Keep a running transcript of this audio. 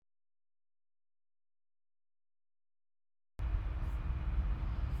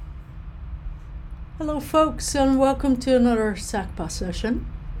Hello, folks, and welcome to another SACPA session.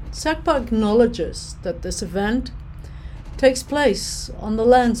 SACPA acknowledges that this event takes place on the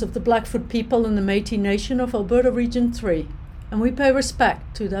lands of the Blackfoot people in the Métis Nation of Alberta Region 3, and we pay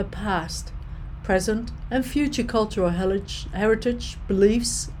respect to their past, present, and future cultural heritage,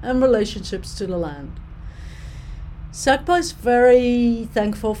 beliefs, and relationships to the land. SACPA is very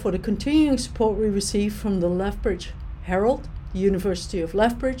thankful for the continuing support we receive from the Lethbridge Herald, the University of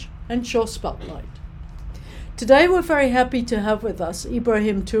Lethbridge, and Shaw Spotlight. Today we're very happy to have with us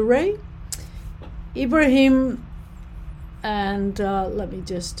Ibrahim Toure. Ibrahim, and let me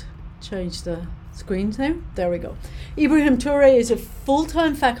just change the screen name. There we go. Ibrahim Toure is a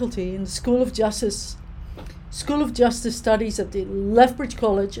full-time faculty in the School of Justice Studies at the Lethbridge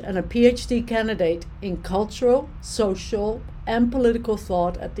College and a PhD candidate in cultural, social, and political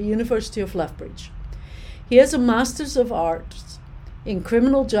thought at the University of Lethbridge. He has a Master's of Arts in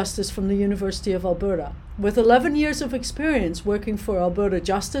Criminal Justice from the University of Alberta, with 11 years of experience working for Alberta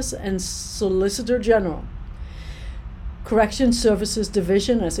Justice and Solicitor General, Corrections Services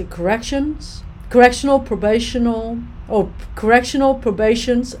Division as a correctional probations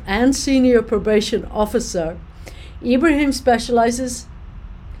and senior probation officer. Ibrahim's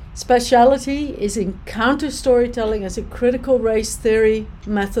speciality is in counter storytelling as a critical race theory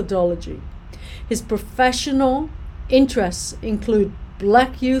methodology. His professional interests include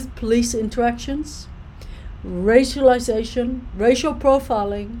Black youth police interactions, racialization, racial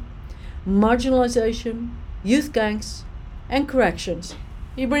profiling, marginalization, youth gangs, and corrections.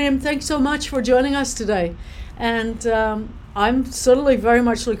 Ibrahim, thanks so much for joining us today. And I'm certainly very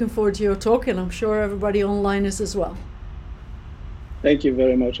much looking forward to your talk, and I'm sure everybody online is as well. Thank you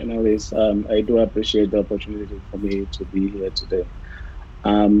very much, Annalise. I do appreciate the opportunity for me to be here today.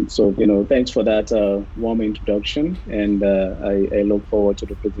 Thanks for that warm introduction, and I look forward to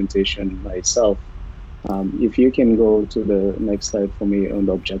the presentation myself. If you can go to the next slide for me on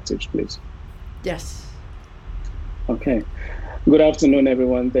the objectives, please. Yes. Okay. Good afternoon,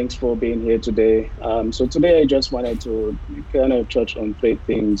 everyone. Thanks for being here today. So today I just wanted to kind of touch on three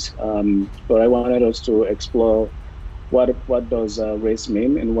things, but I wanted us to explore what does race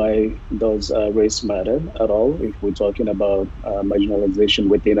mean and why does race matter at all if we're talking about marginalization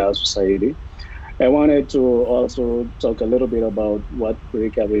within our society. I wanted to also talk a little bit about what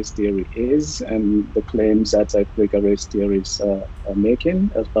critical race theory is and the claims that critical race theorists are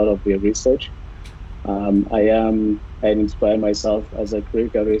making as part of their research. I identify myself as a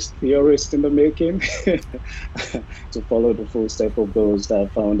critical race theorist in the making to follow the full step of those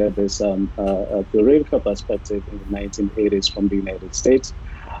that founded this theoretical perspective in the 1980s from the United States.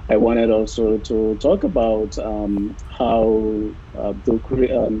 I wanted also to talk about how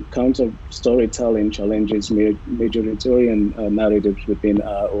the counter storytelling challenges majoritarian narratives within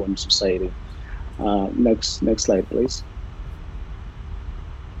our own society. Next slide, please.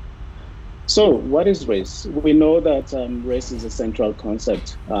 So what is race? We know that race is a central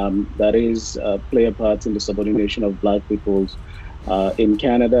concept that is play a part in the subordination of Black peoples in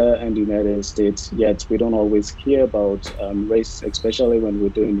Canada and the United States, yet we don't always hear about race, especially when we're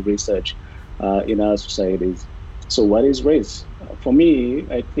doing research in our societies. So what is race? For me,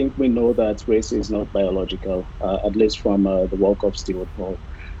 I think we know that race is not biological, at least from the work of Stewart Hall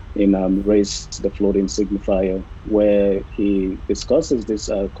in Race, the Floating Signifier, where he discusses this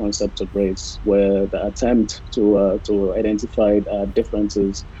concept of race, where the attempt to identify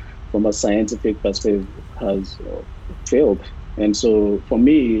differences from a scientific perspective has failed. And so for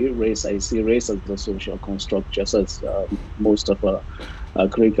me, I see race as a social construct, just as most of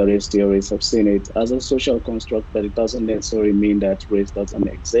critical race theorists have seen it as a social construct, but it doesn't necessarily mean that race doesn't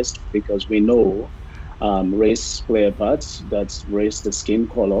exist, because we know race play a part, that's race, the skin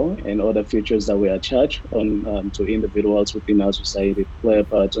color, and other features that we attach on to individuals within our society play a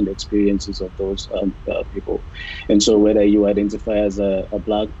part on the experiences of those people. And so whether you identify as a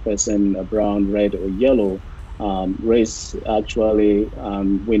Black person, a brown, red, or yellow, race actually,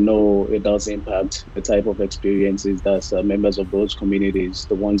 we know it does impact the type of experiences that members of those communities,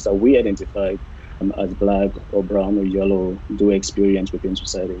 the ones that we identify as Black or brown or yellow, do experience within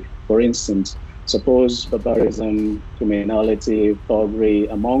society. For instance, suppose barbarism, criminality, thuggery,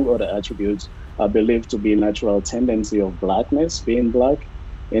 among other attributes, are believed to be a natural tendency of Blackness, being Black.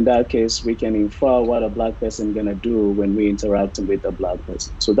 In that case, we can infer what a Black person gonna do when we interact with a Black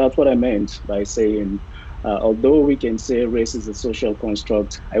person. So that's what I meant by saying, although we can say race is a social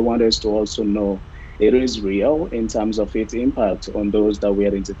construct, I want us to also know it is real in terms of its impact on those that we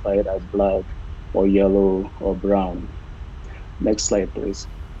identified as Black or yellow or brown. Next slide, please.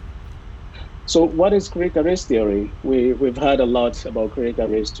 So what is critical race theory? We've heard a lot about critical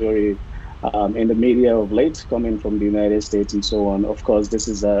race theory in the media of late, coming from the United States and so on. Of course, this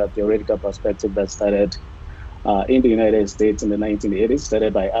is a theoretical perspective that started in the United States in the 1980s,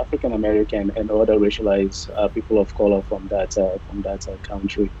 started by African American and other racialized people of color from that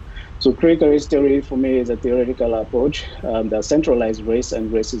country. So critical race theory for me is a theoretical approach that centralizes race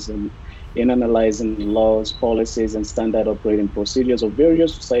and racism in analyzing laws, policies, and standard operating procedures of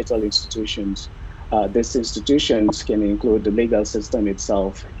various societal institutions. These institutions can include the legal system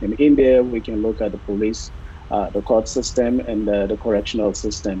itself. In India, we can look at the police, the court system, and the correctional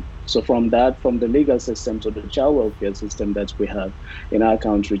system. So from the legal system to the child welfare system that we have in our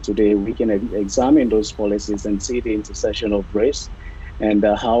country today, we can examine those policies and see the intersection of race and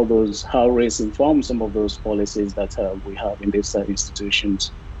how race informs some of those policies that we have in these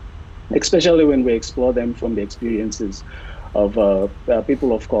institutions, especially when we explore them from the experiences of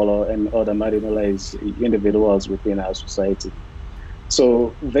people of color and other marginalized individuals within our society.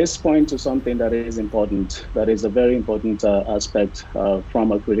 So this points to something that is important, that is a very important aspect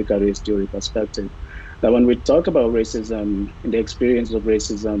from a critical race theory perspective. That when we talk about racism, in the experience of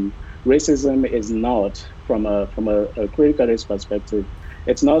racism, racism is not, from a critical race perspective,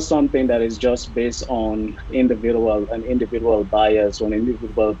 it's not something that is just based on individual bias or an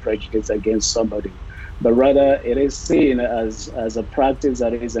individual prejudice against somebody, but rather it is seen as a practice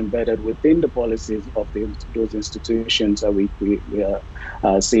that is embedded within the policies of those institutions that we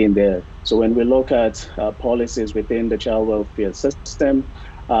are seeing there. So when we look at policies within the child welfare system,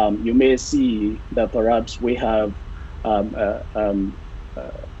 you may see that perhaps we have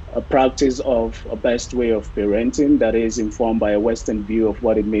a practice of a best way of parenting that is informed by a Western view of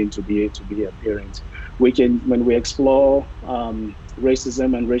what it means to be a parent. When we explore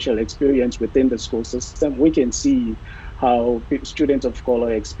racism and racial experience within the school system, we can see how students of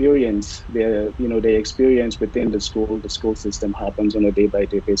color experience their experience within the school system happens on a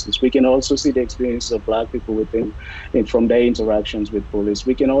day-by-day basis. We can also see the experience of Black people from their interactions with police.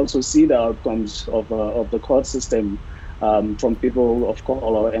 We can also see the outcomes of the court system from people of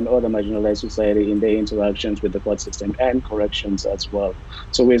color and other marginalized society in their interactions with the court system and corrections as well.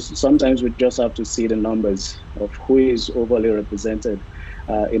 So sometimes we just have to see the numbers of who is overly represented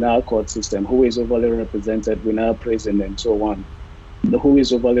in our court system, who is overly represented in our prison and so on. Who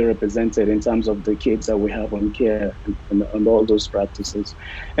is overly represented in terms of the kids that we have on care and all those practices.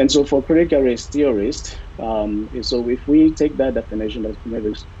 And so for critical race theorists, so if we take that definition of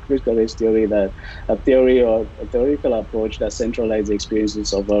critical race theory, that a theory or a theoretical approach that centralizes the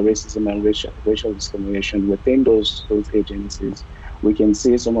experiences of racism and racial discrimination within those agencies, we can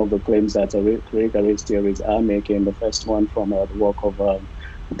see some of the claims that critical race theories are making. The first one from the work of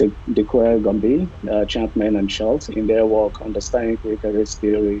Dequer-Gombe, Chapman, and Schultz in their work Understanding Critical Race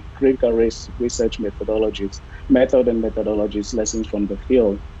Theory, Critical Race Research Methodologies, Lessons from the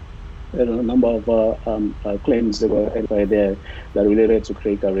Field. There are a number of claims that were identified there that related to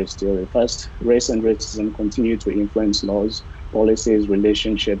critical race theory. First, race and racism continue to influence laws, policies,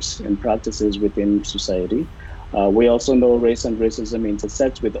 relationships, and practices within society. We also know race and racism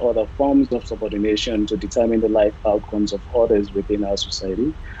intersect with other forms of subordination to determine the life outcomes of others within our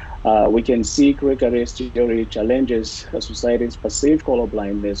society. We can see critical race theory challenges a society's perceived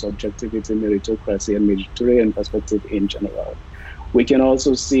colorblindness, objectivity, meritocracy, and Mediterranean perspective in general. We can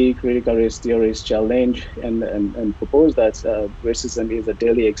also see critical race theories challenge and propose that racism is a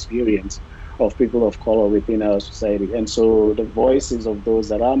daily experience of people of color within our society. And so the voices of those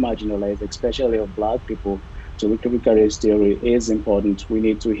that are marginalized, especially of Black people, to critical race theory is important. We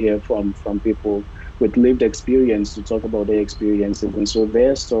need to hear from people with lived experience to talk about their experiences. And so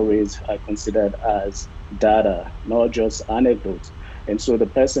their stories are considered as data, not just anecdotes. And so the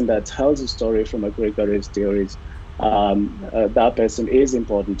person that tells a story from a critical race theory, that person is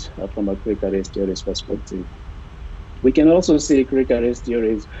important from a critical race theory's perspective. We can also see critical race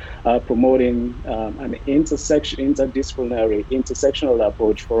theories promoting an interdisciplinary, intersectional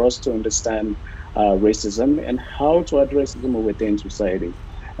approach for us to understand racism and how to address racism within society.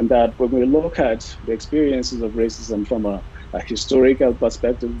 And that when we look at the experiences of racism from a historical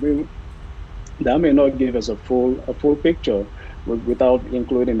perspective, that may not give us a full picture without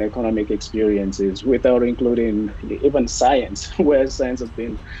including economic experiences, without including even science, where science has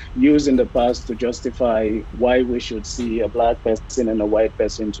been used in the past to justify why we should see a Black person and a white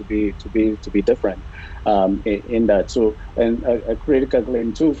person to be different in that. So, and a critical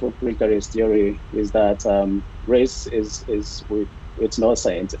claim too for critical race theory is that race it's not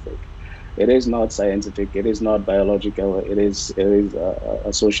scientific. It is not scientific. It is not biological. It is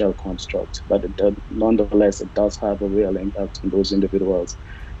a social construct. But nonetheless, it does have a real impact on those individuals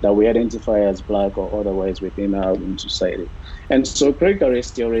that we identify as Black or otherwise within our own society. And so critical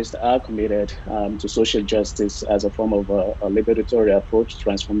race theorists are committed to social justice as a form of a liberatory approach,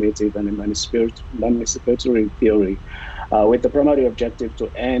 transformative and emancipatory theory, with the primary objective to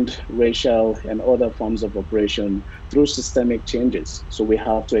end racial and other forms of oppression through systemic changes. So we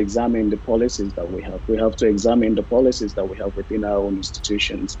have to examine the policies that we have. We have to examine the policies that we have within our own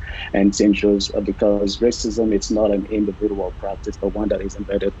institutions and change those, because racism, it's not an individual practice, but one that is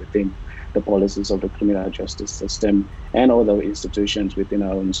embedded within the policies of the criminal justice system and other institutions within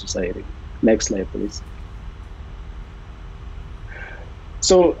our own society. Next slide, please.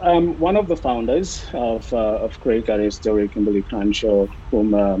 So one of the founders of critical race theory, Kimberly Crenshaw,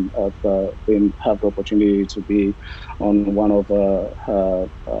 whom I've had the opportunity to be on one of her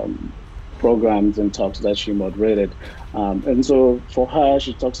programs and talks that she moderated. And so for her,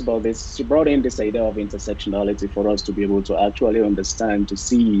 she talks about this, she brought in this idea of intersectionality for us to be able to actually understand, to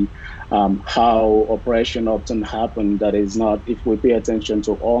see how oppression often happens. That is not, if we pay attention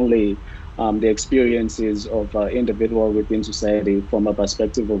to only the experiences of individual within society from a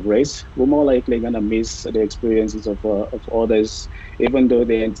perspective of race, we're more likely going to miss the experiences of others, even though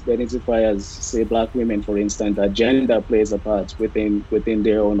they identify as, say, Black women, for instance, that gender plays a part within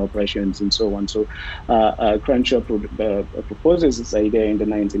their own oppressions and so on. So Crenshaw proposes this idea in the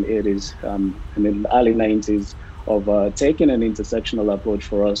 1980s and in the early 90s of taking an intersectional approach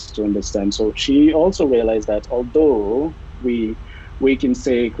for us to understand. So she also realized that although we can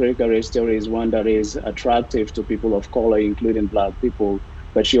say critical race theory is one that is attractive to people of color, including Black people,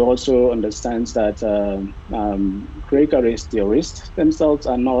 but she also understands that critical race theorists themselves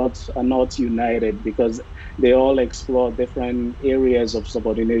are not united, because they all explore different areas of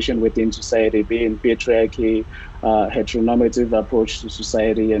subordination within society, being patriarchy, heteronormative approach to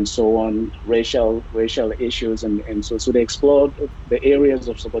society, and so on, racial issues, and so they explore the areas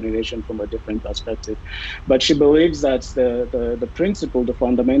of subordination from a different perspective. But she believes that the principle, the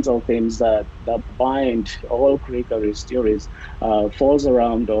fundamental themes that bind all critical race theories falls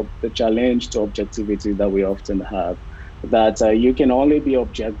around the challenge to objectivity that we often have. That you can only be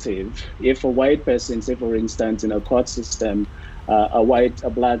objective if a white person, say for instance, in a court system, a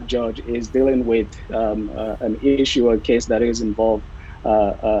Black judge is dealing with an issue or case that is involved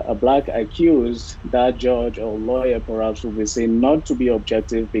a Black accused, that judge or lawyer perhaps will be seen not to be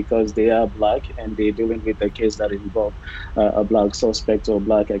objective because they are Black and they're dealing with a case that involves a Black suspect or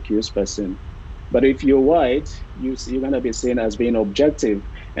Black accused person. But if you're white, you're going to be seen as being objective,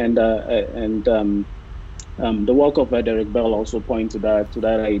 and the work of Derek Bell also points to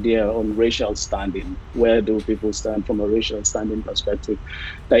that idea on racial standing. Where do people stand from a racial standing perspective?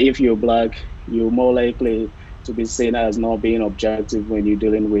 That if you're Black, you're more likely to be seen as not being objective when you're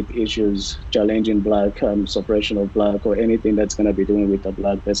dealing with issues challenging Black, suppression of Black, or anything that's going to be doing with a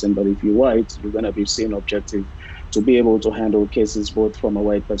Black person. But if you're white, you're going to be seen objective to be able to handle cases both from a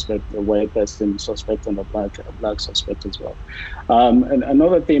white perspective, a white person suspect, and a black suspect as well. And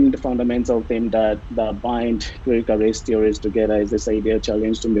another theme, the fundamental theme that bind critical race theories together, is this idea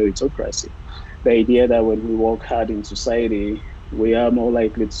challenge to meritocracy. The idea that when we work hard in society, we are more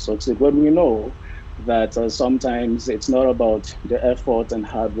likely to succeed. But we know that sometimes it's not about the effort and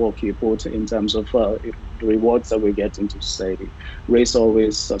hard work you put in terms of the rewards that we get into society. Race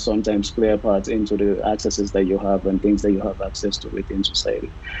always sometimes play a part into the accesses that you have and things that you have access to within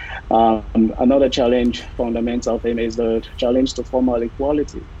society. Another challenge, fundamental theme, is the challenge to formal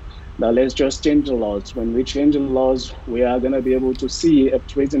equality. Now let's just change the laws. When we change the laws, we are going to be able to see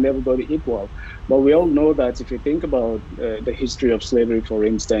treating everybody equal. But we all know that if you think about the history of slavery, for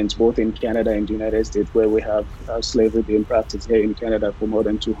instance, both in Canada and the United States, where we have slavery being practiced here in Canada for more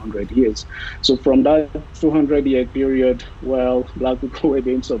than 200 years. So from that 200-year period, well, Black people were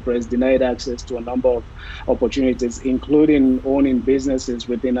being suppressed, denied access to a number of opportunities, including owning businesses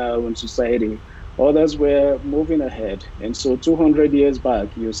within our own society. Others were moving ahead. And so 200 years back,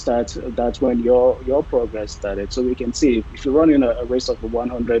 that's when your progress started. So we can see if you're running a race of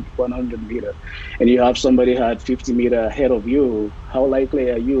 100 meter and you have somebody had 50 meter ahead of you, how likely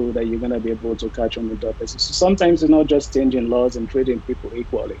are you that you're going to be able to catch on with that person? So sometimes it's not just changing laws and treating people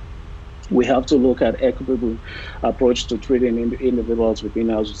equally. We have to look at equitable approach to treating individuals within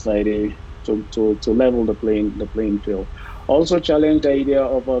our society to level the playing field. Also challenge the idea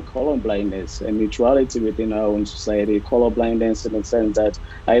of color blindness and neutrality within our own society. Color blindness in the sense that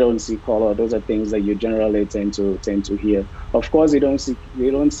I don't see color. Those are things that you generally tend to hear. Of course, you don't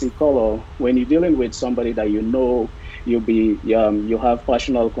see color when you're dealing with somebody that you know you have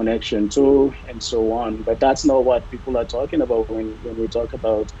personal connection to, and so on. But that's not what people are talking about when we talk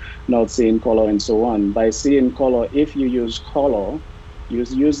about not seeing color and so on. By seeing color, if you use color You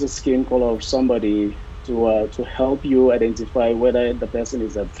use the skin color of somebody to help you identify whether the person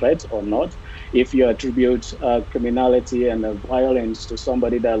is a threat or not. If you attribute criminality and violence to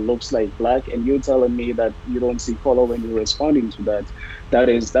somebody that looks like black, and you telling me that you don't see color when you're responding to that, that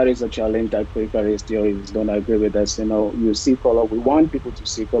is a challenge that critical race theorists don't agree with us. You see color. We want people to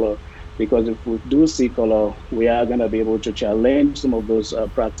see color, because if we do see color, we are going to be able to challenge some of those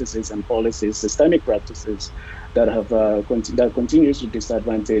practices and policies, systemic practices that have that continues to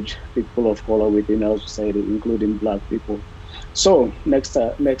disadvantage people of color within our society, including black people. So next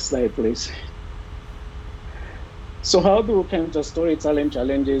slide, please. So how do counter storytelling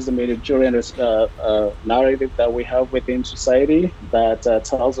challenges the Mediterranean narrative that we have within society that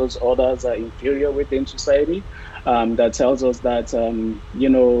tells us others are inferior within society? That tells us that the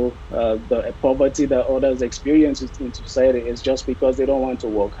poverty that others experience in society is just because they don't want to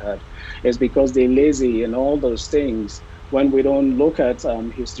work hard. It's because they're lazy and all those things. When we don't look at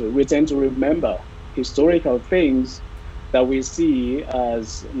history, we tend to remember historical things that we see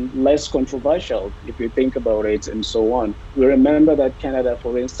as less controversial, if you think about it, and so on. We remember that Canada,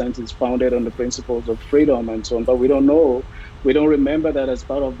 for instance, is founded on the principles of freedom and so on, but we don't remember that as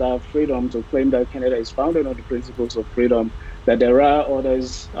part of that freedom, to claim that Canada is founded on the principles of freedom, that there are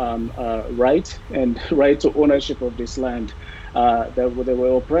others' right to ownership of this land, that they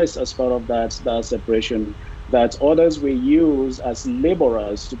were oppressed as part of that separation, that others we use as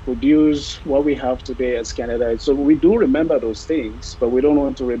laborers to produce what we have today as Canada. So we do remember those things, but we don't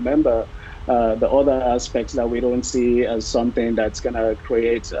want to remember the other aspects that we don't see as something that's going to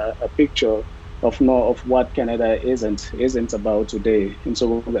create a picture of what Canada isn't about today. And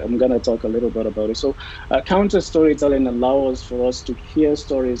so I'm going to talk a little bit about it. So counter storytelling allows for us to hear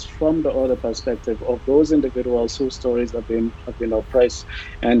stories from the other perspective of those individuals whose stories have been oppressed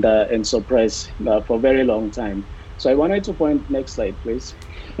and suppressed for a very long time. So I wanted to point, next slide, please.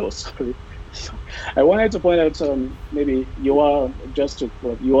 Oh, sorry. I wanted to point out maybe you are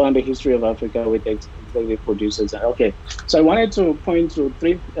on the history of Africa with executive producers. Okay, so I wanted to point to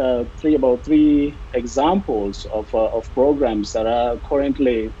three examples of programs that are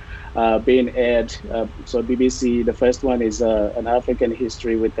currently being aired. So BBC, the first one is an African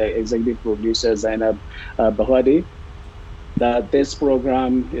history with the executive producer Zainab Bahwadi. That this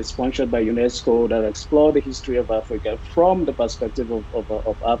program is sponsored by UNESCO, that explore the history of Africa from the perspective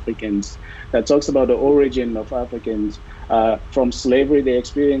of Africans, that talks about the origin of Africans from slavery, the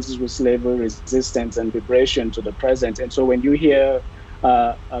experiences with slavery, resistance and liberation to the present. And so when you hear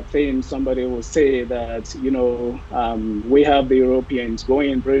a theme, somebody will say that, we have the Europeans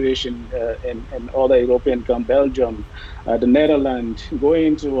going, British and other European come, Belgium, the Netherlands,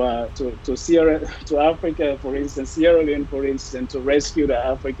 going to Africa, for instance, Sierra Leone, for instance, to rescue the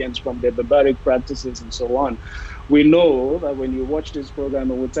Africans from their barbaric practices and so on. We know that when you watch this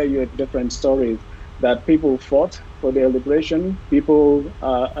program, it will tell you a different story, that people fought for their liberation. People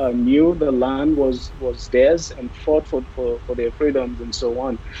knew the land was theirs and fought for their freedoms and so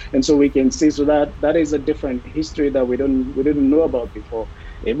on. And so we can see, so that is a different history that we didn't know about before.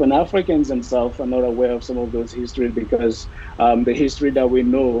 Even Africans themselves are not aware of some of those histories, because the history that we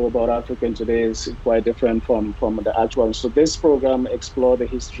know about African today is quite different from the actual. So this program explored the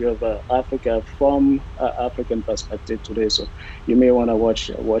history of Africa from African perspective today. So you may want to watch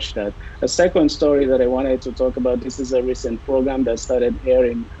that. A second story that I wanted to talk about, this is a recent program that started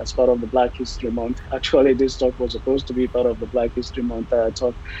airing as part of the Black History Month. Actually, this talk was supposed to be part of the Black History Month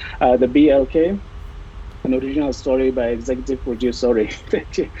talk. The BLK, an original story by executive producer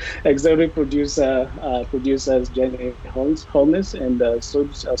producers Jenny Holness and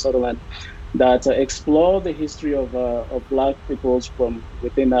Sutherland, that explore the history of Black peoples from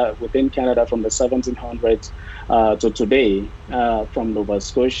within Canada from the 1700s to today, from Nova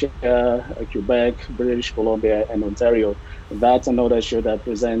Scotia, Quebec, British Columbia, and Ontario. That's another show that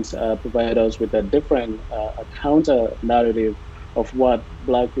provides us with a different counter narrative of what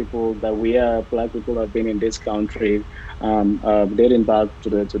Black people have been in this country, dating back to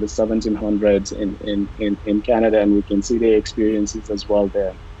the 1700s in Canada, and we can see their experiences as well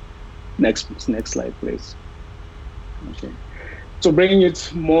there. Next slide, please. Okay. To bring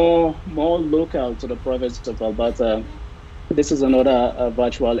it more local to the province of Alberta, this is another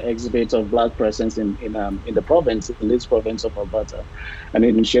virtual exhibit of Black presence in the province, in this province of Alberta, and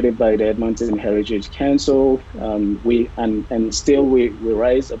initiated by the Edmonton Heritage Council. We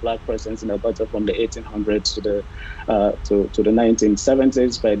raise a Black presence in Alberta from the 1800s to the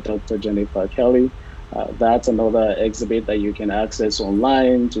 1970s by Dr. Jennifer Kelly. That's another exhibit that you can access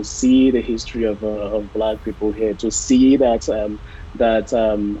online to see the history of Black people here, to see that that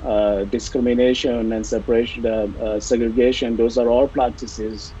discrimination and separation, segregation, those are all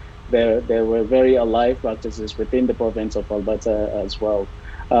practices. There were very alive practices within the province of Alberta as well.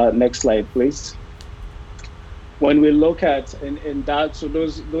 Next slide, please. When we look at in that, so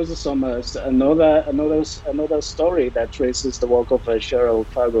those are some another story that traces the work of Cheryl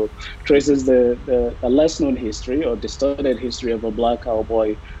Fargo, traces the a less known history or distorted history of a Black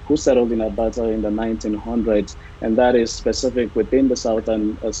cowboy who settled in Alberta in the 1900s, and that is specific within the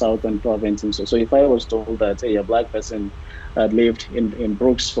southern province. And so if I was told that, hey, a Black person lived in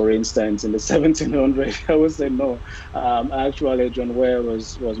Brooks, for instance, in the 1700s, I would say no. Actually, John Ware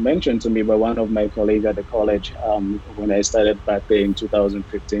was mentioned to me by one of my colleagues at the college when I started back there in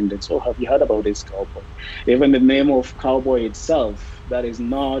 2015. They said, so have you heard about this cowboy? Even the name of cowboy itself, that is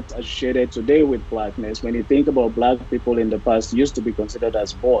not associated today with Blackness. When you think about Black people in the past, used to be considered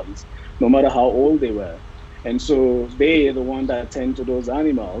as boys, no matter how old they were. And so they're the ones that tend to those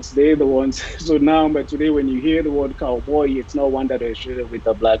animals. They're the ones. So now, but today, when you hear the word cowboy, it's not one that is associated with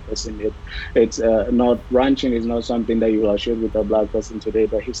a Black person. It's not, ranching is not something that you associate with a Black person today.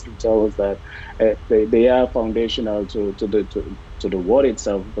 But history tells us that they are foundational to the word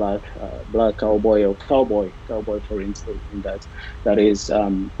itself, Black cowboy or cowboy, for instance. In that is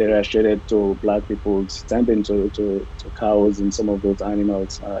they're associated to Black people tending to cows and some of those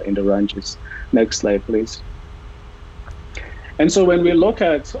animals in the ranches. Next slide, please. And so when we look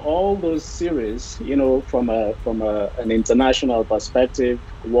at all those series, from an international perspective,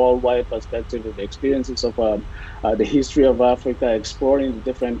 worldwide perspective of the experiences of the history of Africa, exploring the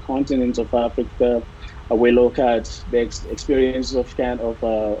different continents of Africa, we look at the experience of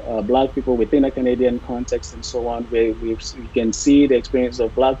Black people within a Canadian context and so on, where we can see the experience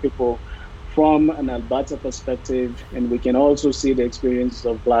of Black people from an Alberta perspective, and we can also see the experience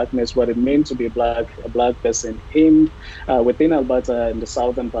of Blackness, what it means to be a Black person within Alberta in the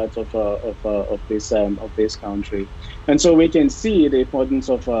southern part of this country. And so we can see the importance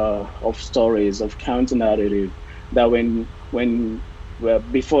of stories, of counter narrative, that when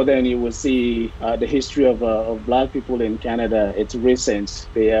before then you will see the history of Black people in Canada. It's recent.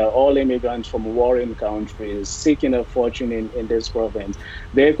 They are all immigrants from warring countries seeking a fortune in this province.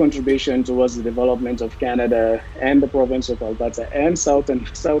 Their contribution towards the development of Canada and the province of Alberta and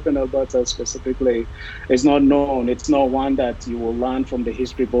southern Alberta specifically is not known. It's not one that you will learn from the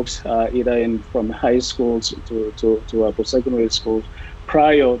history books, either from high schools to post-secondary schools,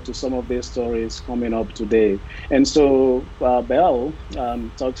 prior to some of these stories coming up today. And so Bell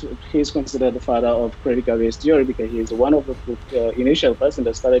he's considered the father of critical race theory because he's one of the initial person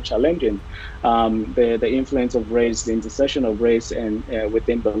that started challenging the influence of race, the intersection of race and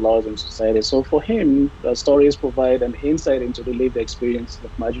within the laws and society. So for him, stories provide an insight into the lived experience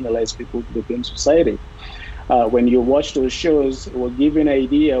of marginalized people within society. When you watch those shows, it will give you an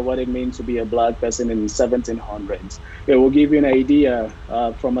idea what it means to be a Black person in the 1700s. It will give you an idea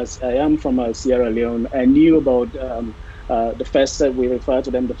I am from Sierra Leone. I knew about the first set, we refer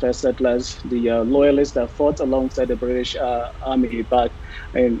to them the first settlers, the loyalists that fought alongside the British Army back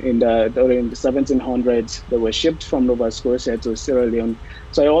during the 1700s. They were shipped from Nova Scotia to Sierra Leone.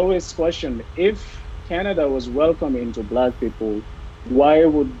 So I always question, if Canada was welcoming to Black people, why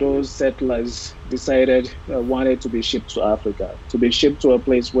would those settlers wanted to be shipped to Africa, to be shipped to a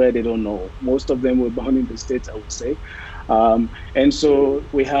place where they don't know? Most of them were born in the States, I would say. And so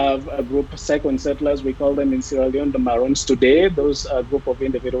we have a group, second settlers, we call them in Sierra Leone, the Maroons today. Those are a group of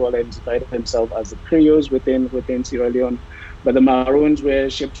individuals identified themselves as the Creoles within Sierra Leone. But the Maroons were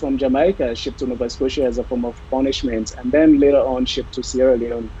shipped from Jamaica, shipped to Nova Scotia as a form of punishment, and then later on shipped to Sierra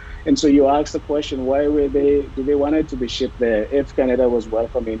Leone. And so you ask the question, why did they wanted to be shipped there if Canada was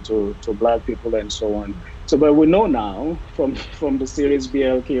welcoming to Black people and so on? So, but we know now from the series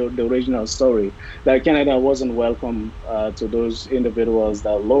BLK, or the original story, that Canada wasn't welcome to those individuals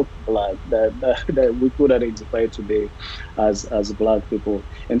that look Black, that we could identify today as Black people.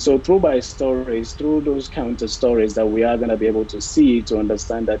 And so through those counter stories, that we are going to be able to see, to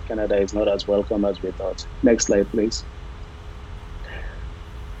understand that Canada is not as welcome as we thought. Next slide, please.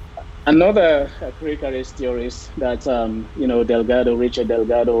 Another critical race theorist that, Richard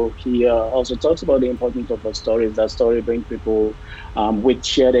Delgado, he also talks about the importance of a story. That story brings people with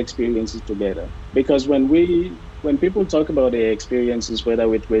shared experiences together. Because when we when people talk about their experiences, whether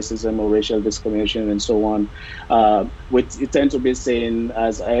with racism or racial discrimination and so on, it tend to be seen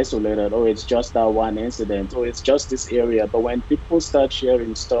as isolated, or it's just that one incident, or it's just this area. But when people start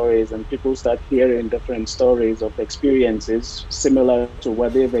sharing stories and people start hearing different stories of experiences similar to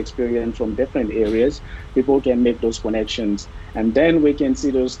what they've experienced from different areas, people can make those connections. And then we can see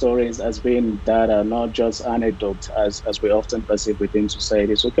those stories as being data, not just anecdotes, as we often perceive within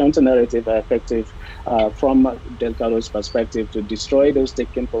society. So counter-narrative are effective from Delgado's perspective to destroy those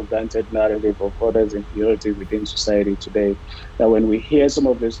taken for granted narrative of others' inferiority within society today. That when we hear some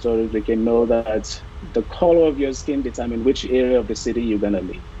of these stories, we can know that the color of your skin determines which area of the city you're going to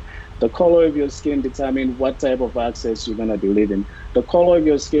live. The color of your skin determines what type of access you're going to be living. The color of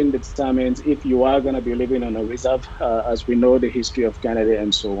your skin determines if you are going to be living on a reserve, as we know the history of Canada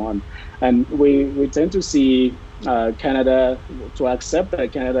and so on. And we tend to see Canada, to accept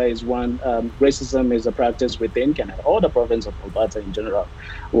that Canada is one, racism is a practice within Canada, or the province of Alberta in general.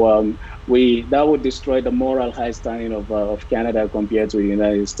 That would destroy the moral high standing of Canada compared to the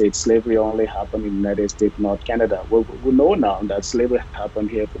United States. Slavery only happened in the United States, not Canada. We know now that slavery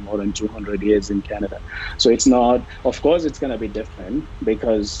happened here for more than 200 years in Canada. So it's not, of course, it's going to be different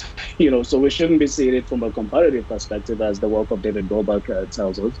because, so we shouldn't be seeing it from a comparative perspective, as the work of David Goldberg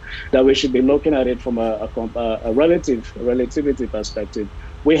tells us, that we should be looking at it from a relativity perspective.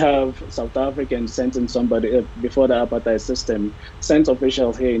 We have South Africans sending somebody before the apartheid system, sent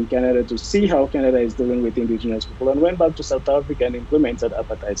officials here in Canada to see how Canada is dealing with Indigenous people, and went back to South Africa and implemented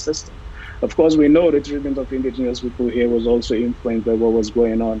apartheid system. Of course, we know the treatment of Indigenous people here was also influenced by what was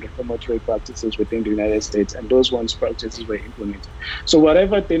going on, reformatory practices within the United States, and those practices were implemented. So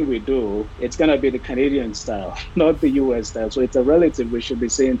whatever thing we do, it's going to be the Canadian style, not the US style. So it's a relative. We should be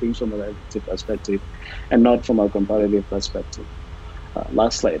saying things from a relative perspective and not from a comparative perspective.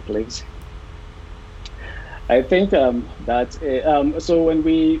 Last slide, please. I think so when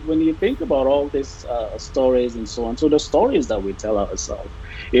you think about all these stories and so on, so the stories that we tell ourselves,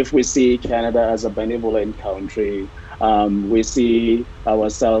 if we see Canada as a benevolent country, we see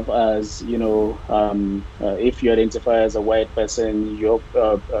ourselves as, if you identify as a white person, your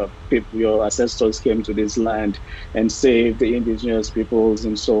ancestors came to this land and saved the Indigenous peoples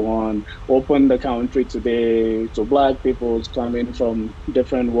and so on, open the country today to Black peoples coming from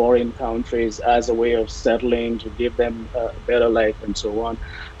different warring countries as a way of settling to give them a better life and so on.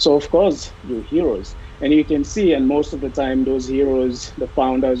 So of course, you're heroes. And you can see, and most of the time, those heroes, the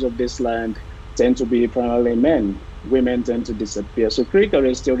founders of this land, tend to be primarily men. Women tend to disappear. So critical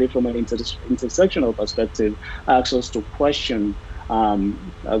race theory, from an intersectional perspective, asks us to question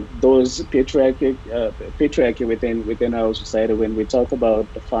those patriarchy within our society. When we talk about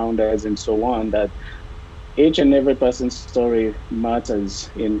the founders and so on, that each and every person's story matters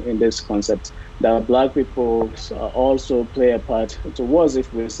in this concept. That Black people also play a part towards,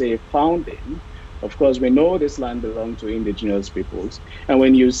 if we say, founding. Of course, we know this land belonged to Indigenous peoples. And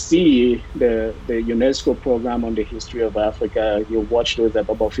when you see the UNESCO program on the history of Africa, you watch those,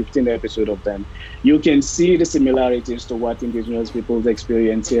 about 15 episodes of them, you can see the similarities to what Indigenous peoples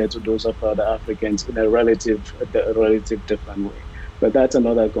experience here to those of other Africans in a relative different way. But that's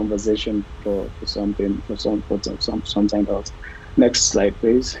another conversation for some time else. Next slide,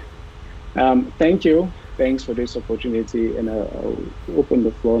 please. Thank you. Thanks for this opportunity, and I'll open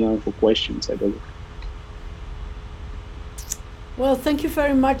the floor now for questions, I believe. Well, thank you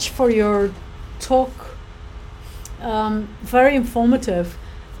very much for your talk. Very informative.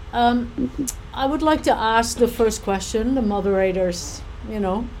 I would like to ask the first question, the moderator's,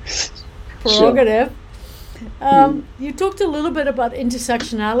 prerogative. Sure. You talked a little bit about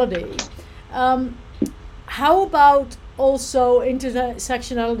intersectionality. How about also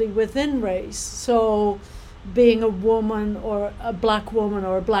intersectionality within race? So being a woman, or a Black woman,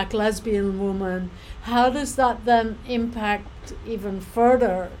 or a Black lesbian woman, how does that then impact even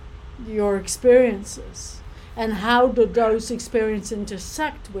further your experiences? And how do those experiences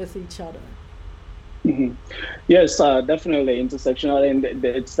intersect with each other? Mm-hmm. Yes, definitely intersectional, and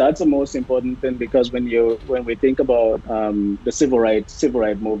that's the most important thing, because when we think about the civil rights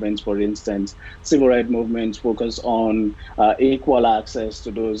movements, for instance, civil rights movements focus on equal access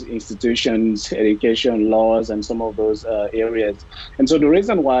to those institutions, education, laws, and some of those areas. And so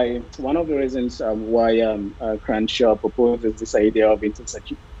one of the reasons why Crenshaw proposes this idea of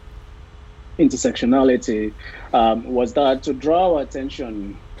intersectionality was that to draw our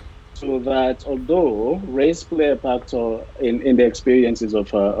attention so that although race play a factor in the experiences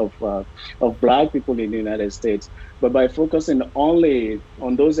of Black people in the United States, but by focusing only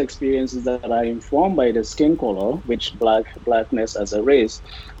on those experiences that are informed by the skin color, which blackness as a race,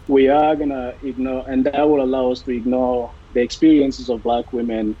 we are going to ignore, and that will allow us to ignore the experiences of Black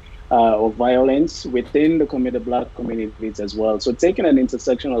women of violence within the Black communities as well. So taking an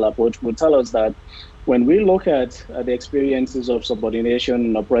intersectional approach will tell us that when we look at the experiences of subordination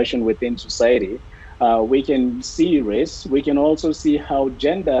and oppression within society, we can see race. We can also see how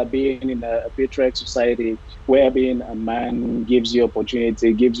gender, being in a patriarchal society, where being a man gives you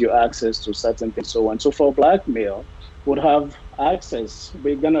opportunity, gives you access to certain things, so on. So for a Black male, would have access.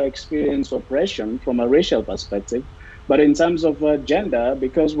 We're going to experience oppression from a racial perspective. But in terms of gender,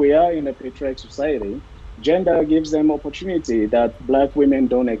 because we are in a patriarchal society, gender gives them opportunity that Black women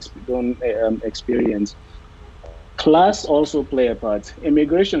don't experience. Class also play a part.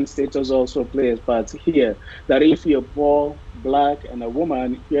 Immigration status also plays a part here. That if you're poor, Black, and a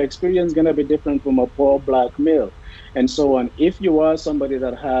woman, your experience is going to be different from a poor Black male, and so on. If you are somebody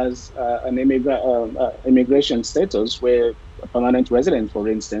that has an immigration status, where a permanent resident, for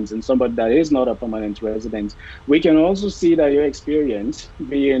instance, and somebody that is not a permanent resident, we can also see that your experience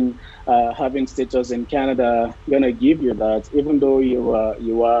being having status in Canada gonna give you that, even though you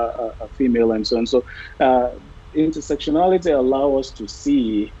are a female and so on. So intersectionality allow us to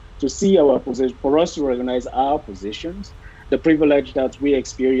see our position, for us to recognize our positions, the privilege that we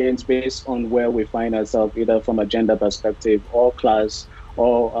experience based on where we find ourselves, either from a gender perspective or class,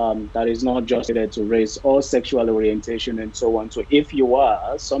 or that is not just related to race or sexual orientation and so on. So if you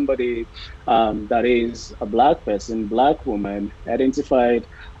are somebody that is a Black person, Black woman, identified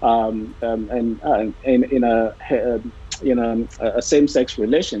and in a same-sex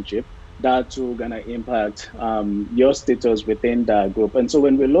relationship, that too gonna impact your status within that group. And so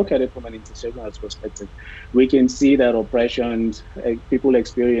when we look at it from an intersectional perspective, we can see that oppression, people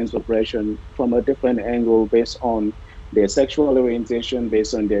experience oppression from a different angle based on their sexual orientation,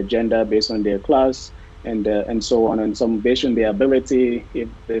 based on their gender, based on their class, and so on, and some based on their ability, if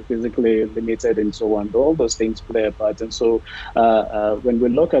they're physically limited, and so on. All those things play a part. And so when we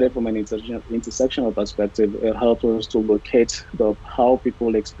look at it from an intersectional perspective, it helps us to locate how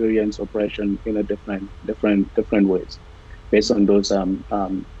people experience oppression in a different ways, based on those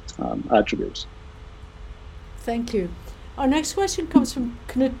attributes. Thank you. Our next question comes from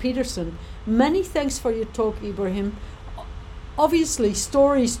Knut Peterson. Many thanks for your talk, Ibrahim. Obviously,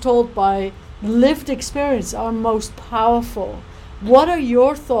 stories told by lived experience are most powerful. What are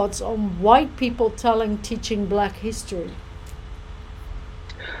your thoughts on white people teaching Black history?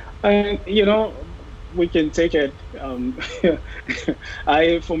 We can take it.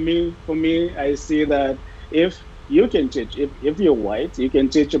 For me, I see that if you can teach, if you're white, you can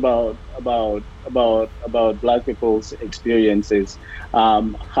teach about Black people's experiences.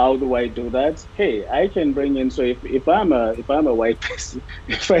 How do I do that? Hey, I can bring in. So if I'm a white person,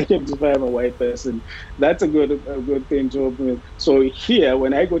 if I'm a white person, that's a good thing to open with. So here,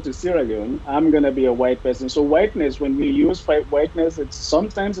 when I go to Sierra Leone, I'm gonna be a white person. So whiteness, when we use whiteness,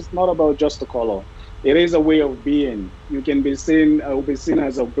 sometimes it's not about just the color. It is a way of being. You can be seen. I will be seen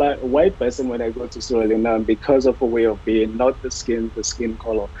as a white person when I go to Sierra Leone because of a way of being, not the skin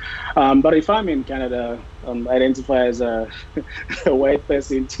color. But if I'm in Canada, identify as a white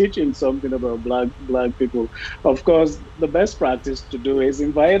person teaching something about black people, of course, the best practice to do is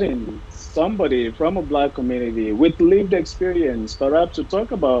inviting somebody from a Black community with lived experience, perhaps to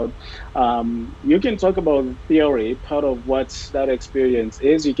talk about, you can talk about theory, part of what that experience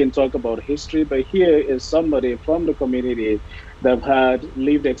is. You can talk about history, but here is somebody from the community that have had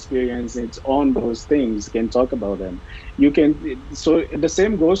lived experience on those things, can talk about them. You can, so the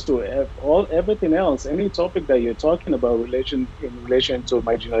same goes to everything else, any topic that you're talking about in relation to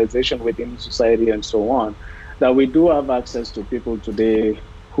marginalization within society and so on, that we do have access to people today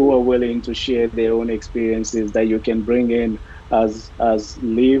who are willing to share their own experiences, that you can bring in as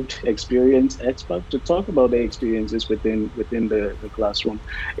lived experience experts to talk about their experiences within the classroom.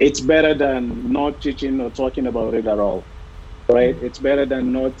 It's better than not teaching or talking about it at all, right? It's better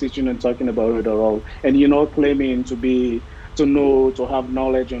than not teaching and talking about it at all. And you're not claiming to have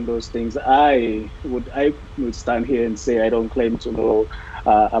knowledge on those things. I would stand here and say I don't claim to know.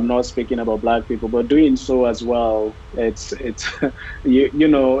 I'm not speaking about Black people, but doing so as well, it's it's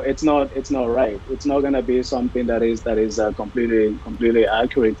not right. It's not gonna be something that is completely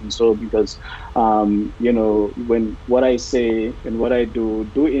accurate. And so because when what I say and what I do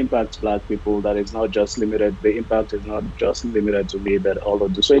impacts Black people, that is not just limited. The impact is not just limited to me, but all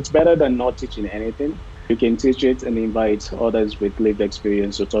of them. So it's better than not teaching anything. You can teach it and invite others with lived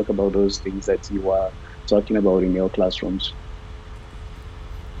experience to talk about those things that you are talking about in your classrooms.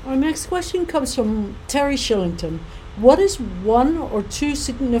 Our next question comes from Terry Shillington. What is one or two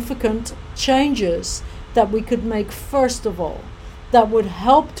significant changes that we could make first of all? that would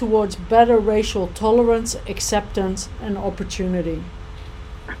help towards better racial tolerance, acceptance, and opportunity?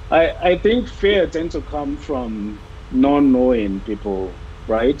 I think fear tends to come from non-knowing people,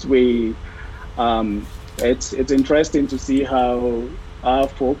 right? It's interesting to see how our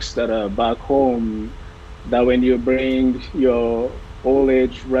folks that are back home, that when you bring your old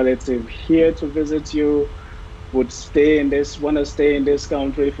age relative here to visit you, would want to stay in this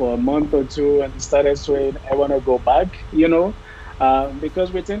country for a month or two and started saying, I want to go back,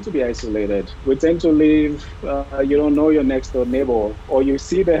 because we tend to be isolated. We tend to live, you don't know your next door neighbor, or you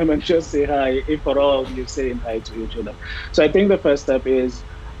see them and just say hi, if at all you're saying hi to each other. So I think the first step is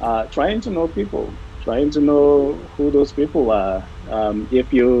trying to know people, trying to know who those people are.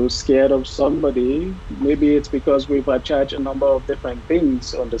 If you're scared of somebody, maybe it's because we've attached a number of different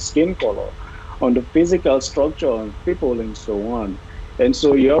things on the skin color, on the physical structure of people, and so on. And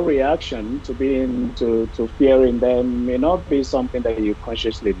so your reaction to to fearing them may not be something that you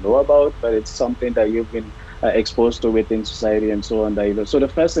consciously know about, but it's something that you've been exposed to within society and so on. So the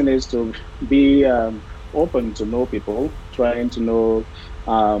first thing is to be open to know people, trying to know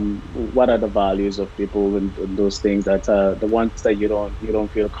what are the values of people, and those things that are the ones that you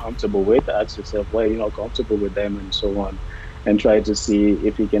don't feel comfortable with. Ask yourself why you're not comfortable with them, and so on, and try to see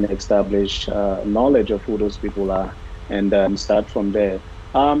if you can establish knowledge of who those people are, and start from there.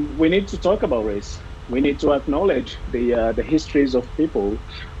 We need to talk about race. We need to acknowledge the histories of people,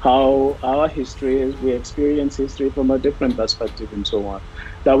 how our history is. We experience history from a different perspective, and so on.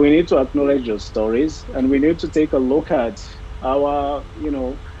 That we need to acknowledge those stories, and we need to take a look at our,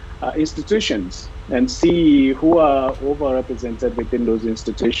 institutions, and see who are overrepresented within those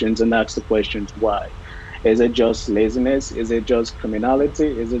institutions, and ask the questions why. Is it just laziness? Is it just criminality?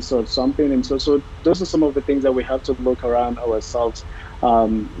 Is it sort of something? And so those are some of the things that we have to look around ourselves,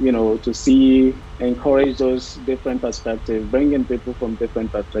 to see, encourage those different perspectives, bring in people from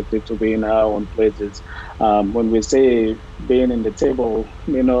different perspectives to be in our own places. When we say being in the table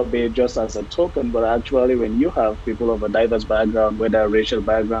may not be just as a token, but actually when you have people of a diverse background, whether racial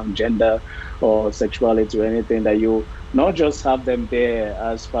background, gender, or sexuality, or anything, that you not just have them there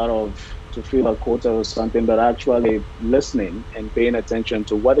as part of to fill a quota or something, but actually listening and paying attention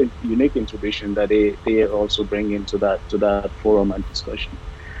to what a unique intuition that they also bring into that forum and discussion,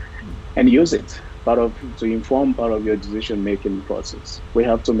 and use it to inform part of your decision making process. We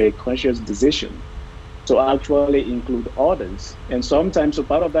have to make conscious decision to actually include others, and sometimes so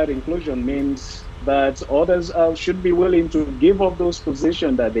part of that inclusion means that others should be willing to give up those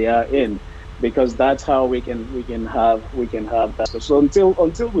positions that they are in, because that's how we can have that. So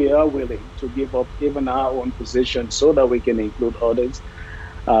until we are willing to give up even our own position so that we can include others,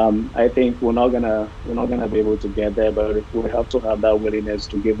 I think we're not gonna be able to get there. But we have to have that willingness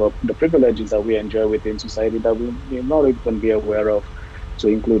to give up the privileges that we enjoy within society that we may not even be aware of, to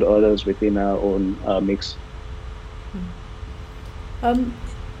include others within our own mix.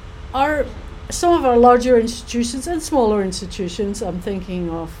 Are some of our larger institutions and smaller institutions, I'm thinking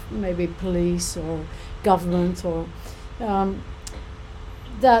of maybe police or government, or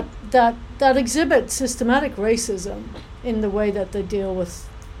that exhibit systematic racism in the way that they deal with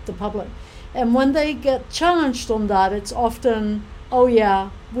the public. And when they get challenged on that, it's often, oh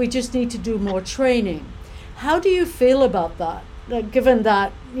yeah, we just need to do more training. How do you feel about that? Given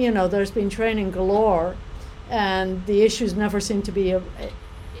that, there's been training galore, and the issues never seem to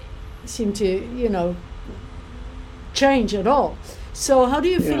change at all. So how do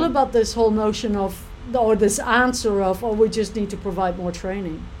you feel about this whole notion of, or this answer of, we just need to provide more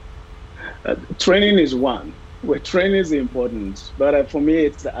training? Training is one. Well, training is important, but for me,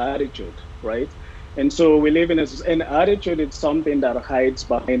 it's the attitude, right? And so we live in an attitude. It's something that hides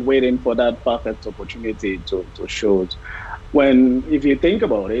behind waiting for that perfect opportunity to show it. If you think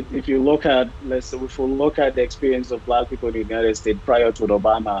about it, if we look at the experience of Black people in the United States prior to the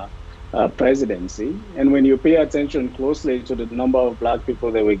Obama presidency, and when you pay attention closely to the number of Black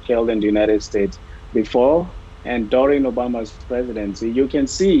people that were killed in the United States before and during Obama's presidency, you can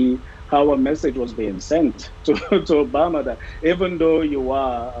see how a message was being sent to Obama that even though you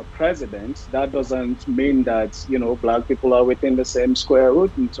are a president, that doesn't mean that Black people are within the same square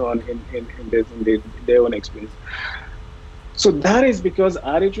root and so on in their own experience. So that is because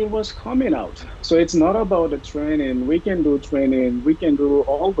attitude was coming out. So it's not about the training. We can do training, we can do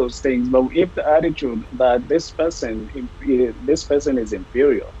all those things, but if the attitude that this person is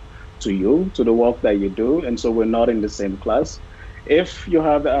inferior to you, to the work that you do, and so we're not in the same class. If you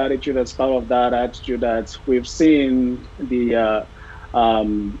have the attitude as part of that attitude that we've seen the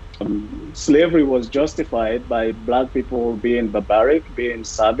slavery was justified by black people being barbaric, being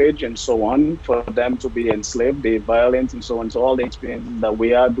savage, and so on, for them to be enslaved, the violence, and so on. So all the experiences that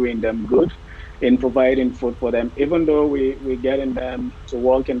we are doing them good in providing food for them, even though we're getting them to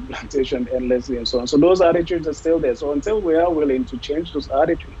work in plantation endlessly and so on. So those attitudes are still there. So until we are willing to change those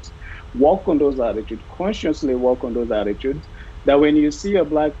attitudes, work on those attitudes, consciously work on those attitudes, that when you see a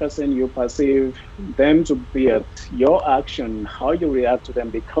black person, you perceive them to be at your action, how you react to them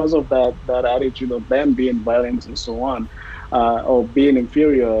because of that attitude of them being violent and so on, or being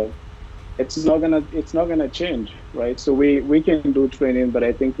inferior. It's not gonna change, right? So we can do training, but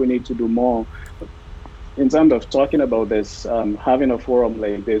I think we need to do more in terms of talking about this, having a forum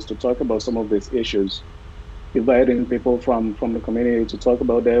like this to talk about some of these issues, inviting people from the community to talk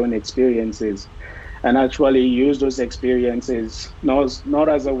about their own experiences, and actually use those experiences not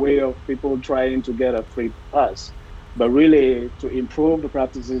as a way of people trying to get a free pass, but really to improve the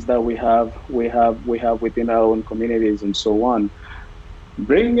practices that we have within our own communities and so on.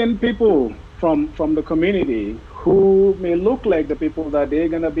 Bring in people from the community who may look like the people that they're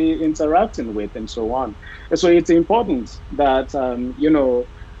going to be interacting with and so on. And so it's important that,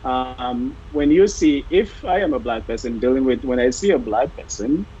 when you see, if I am a black person dealing with, when I see a black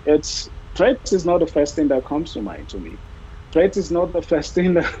person, threat is not the first thing that comes to mind to me. Threat is not the first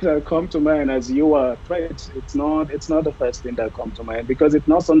thing that comes to mind as you are threat. It's not the first thing that comes to mind, because it's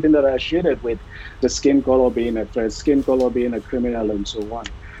not something that I shared with the skin color being a threat, skin color being a criminal and so on.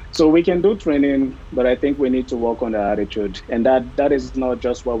 So we can do training, but I think we need to work on the attitude. And that is not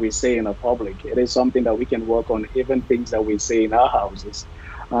just what we say in the public. It is something that we can work on, even things that we say in our houses.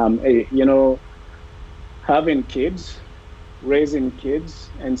 Having kids, raising kids,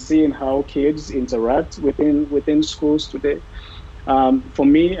 and seeing how kids interact within schools today. For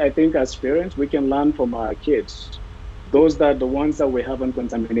me, I think as parents, we can learn from our kids. Those that the ones that we haven't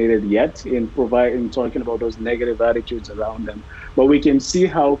contaminated yet in talking about those negative attitudes around them. But we can see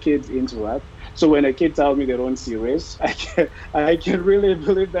how kids interact. So when a kid tells me they don't see race, I can really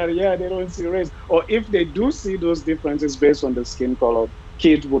believe that, yeah, they don't see race. Or if they do see those differences based on the skin color,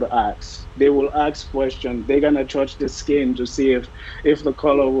 kids would ask. They will ask questions. They're gonna touch the skin to see if the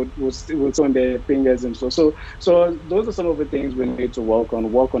color would on their fingers and so. So those are some of the things we need to work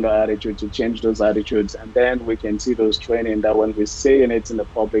on the attitude, to change those attitudes, and then we can see those training that when we're saying it in the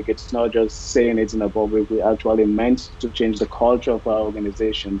public, it's not just saying it in the public. We actually meant to change the culture of our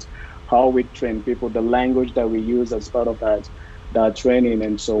organizations, how we train people, the language that we use as part of that training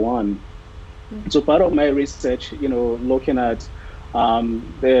and so on. So part of my research, looking at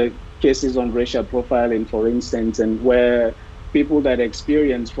the cases on racial profiling, for instance, and where people that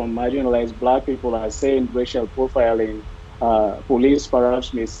experience from marginalized black people are saying racial profiling, police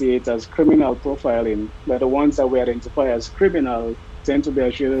perhaps may see it as criminal profiling, but the ones that we identify as criminal tend to be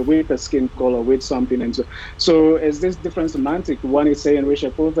associated with a skin color, with something. And so is this different semantic? One is saying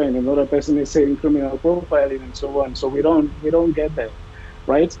racial profiling, another person is saying criminal profiling and so on. So we don't get that,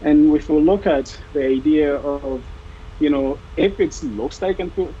 right? And if we look at the idea of, if it looks like,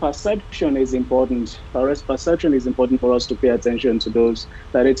 and perception is important. Perception is important for us to pay attention to those,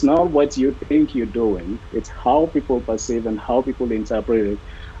 that it's not what you think you're doing, it's how people perceive and how people interpret it,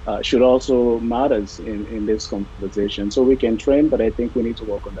 should also matters in this conversation. So we can train, but I think we need to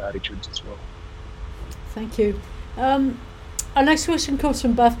work on the attitudes as well. Thank you. Our next question comes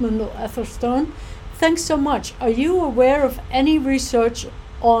from Beth Mundell Etherstone. Thanks so much. Are you aware of any research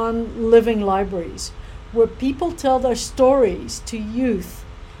on living libraries, where people tell their stories to youth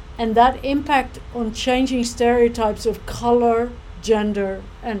and that impact on changing stereotypes of color, gender,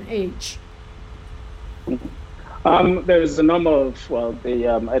 and age? There's a number of,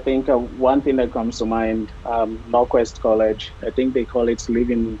 I think one thing that comes to mind, Northwest College, I think they call it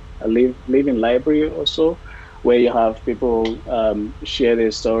living library or so, where you have people share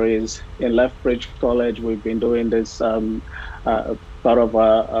their stories. In Lethbridge College, we've been doing this part of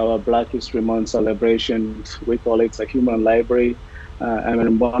our Black History Month celebration. We call it a human library.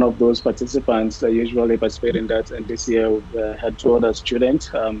 I'm one of those participants that usually participate in that. And this year we had two other students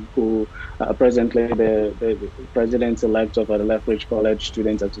who are presently the president-elect of the Lethbridge College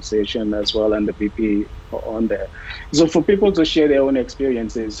Students Association as well, and the VP on there. So for people to share their own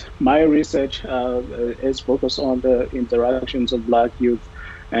experiences, my research is focused on the interactions of Black youth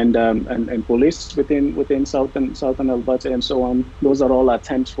and police within southern Alberta and so on. Those are all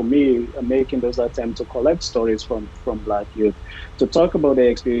attempts for me, making those attempts to collect stories from Black youth, to talk about their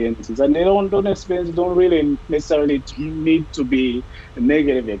experiences. And they don't really necessarily need to be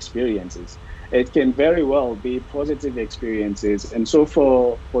negative experiences. It can very well be positive experiences. And so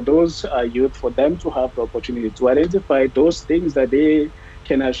for those youth, for them to have the opportunity to identify those things that they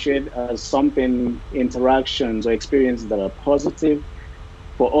can associate as something, interactions or experiences that are positive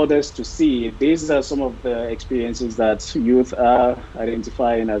for others to see. These are some of the experiences that youth are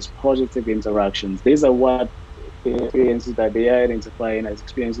identifying as positive interactions. These are what the experiences that they are identifying as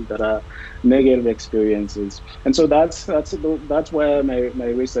experiences that are negative experiences. And so that's where my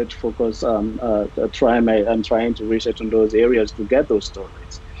research focus. I'm trying to research on those areas to get those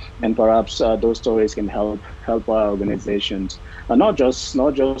stories, and perhaps those stories can help our organizations, not just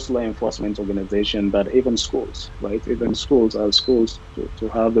law enforcement organization, but even schools, right? Even schools, our schools, to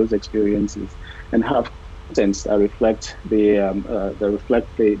have those experiences and have contents that reflect these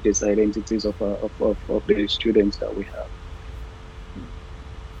identities of the students that we have.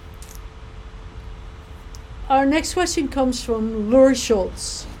 Our next question comes from Laurie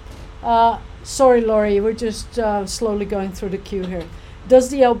Schultz. Sorry, Laurie, we're just slowly going through the queue here. Does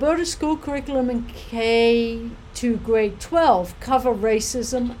the Alberta school curriculum in K to grade 12 cover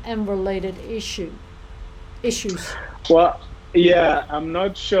racism and related issues? Well, yeah, I'm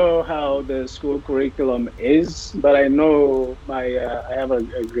not sure how the school curriculum is, but I know I have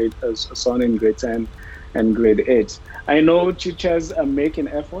a son in grade 10 and grade 8. I know teachers are making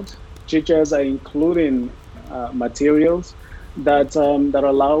effort. Teachers are including materials that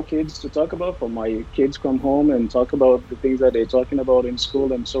allow kids to talk about. For my kids come home and talk about the things that they're talking about in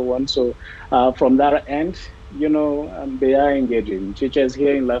school and so on. So from that end, they are engaging. Teachers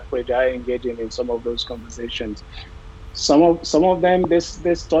here in Lethbridge are engaging in some of those conversations. Some of them,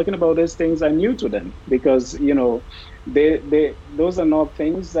 this talking about these things are new to them, because they those are not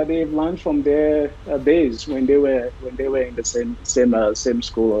things that they've learned from their days when they were in the same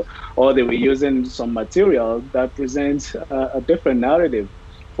school, or they were using some material that presents a different narrative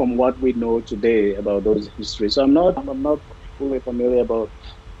from what we know today about those histories. So I'm not fully familiar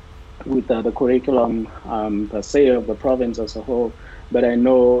with the curriculum per se of the province as a whole. But I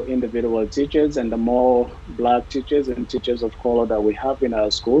know individual teachers, and the more Black teachers and teachers of color that we have in our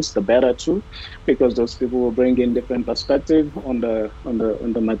schools, the better too, because those people will bring in different perspective on the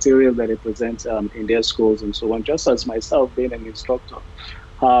material that they present in their schools and so on. Just as myself being an instructor,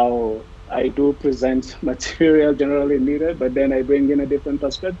 how I do present material generally needed, but then I bring in a different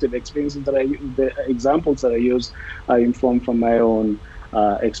perspective. Experiences the examples that I use are informed from my own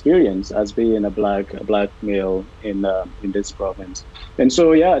experience as being a black male in this province. And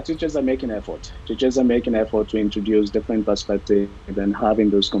so, yeah, teachers are making effort. Teachers are making effort to introduce different perspectives and having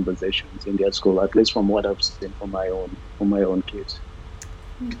those conversations in their school, at least from what I've seen from my own kids.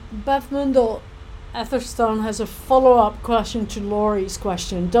 Beth Mundell Atherstone has a follow-up question to Laurie's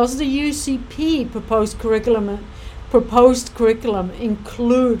question. Does the UCP proposed curriculum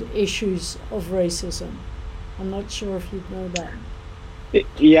include issues of racism? I'm not sure if you know that.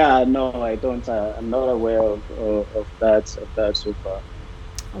 Yeah, no, I don't. I'm not aware of that so far.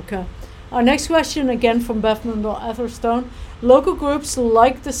 Okay. Our next question, again from Beth Mundell Atherstone. Local groups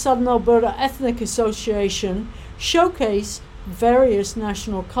like the Southern Alberta Ethnic Association showcase various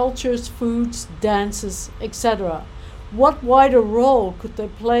national cultures, foods, dances, etc. What wider role could they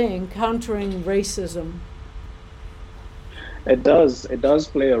play in countering racism? It does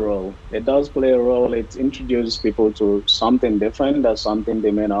play a role. It introduces people to something different, that's something they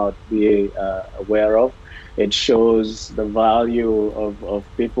may not be aware of. It shows the value of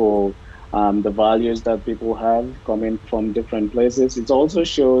people, the values that people have coming from different places. It also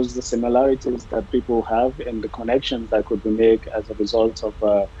shows the similarities that people have and the connections that could be made as a result of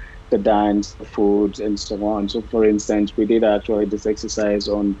the dance, the food, and so on. So, for instance, we did actually this exercise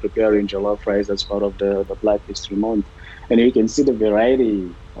on preparing jollof rice as part of the Black History Month. And you can see the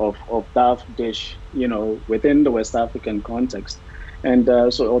variety of that dish, within the West African context. And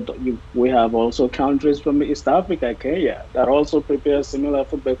we have also countries from East Africa, Kenya, that also prepare similar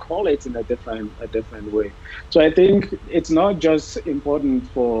food, but call it in a different way. So I think it's not just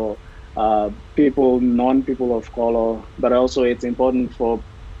important for non-people of color, but also it's important for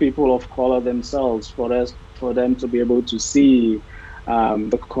people of color themselves, for them to be able to see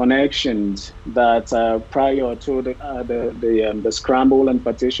the connections that prior to the scramble and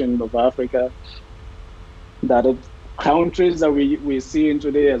partition of Africa, that countries that we see in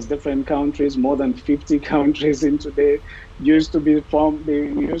today as different countries, more than 50 countries in today, used to be in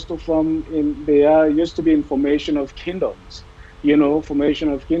formation of kingdoms, formation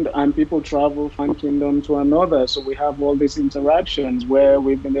of kingdom, and people travel from one kingdom to another. So we have all these interactions where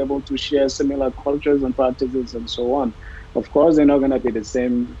we've been able to share similar cultures and practices and so on. Of course, they're not going to be the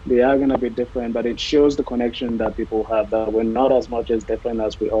same. They are going to be different, but it shows the connection that people have, that we're not as much as different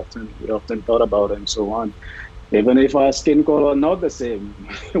as we often thought about and so on. Even if our skin color are not the same,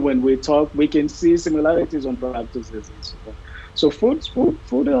 when we talk, we can see similarities on practices and so on. So food.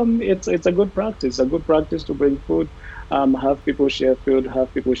 It's a good practice. A good practice to bring food, have people share food,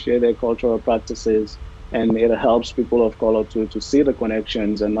 have people share their cultural practices, and it helps people of color to see the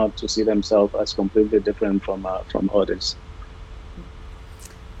connections and not to see themselves as completely different from others.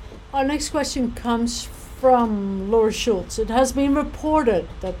 Our next question comes from Laura Schultz. It has been reported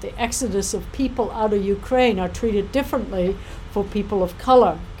that the exodus of people out of Ukraine are treated differently for people of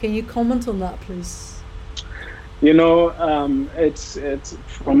color. Can you comment on that, please? You know, it's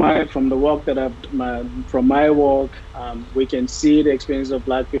from the work that from my work, we can see the experience of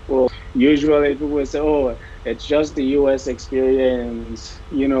Black people. Usually, people will say, "Oh, it's just the U.S. experience,"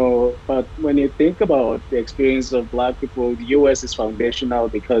 you know. But when you think about the experience of Black people, the U.S. is foundational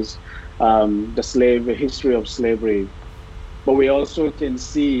because the history of slavery. But we also can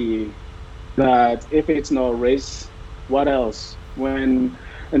see that if it's not race, what else?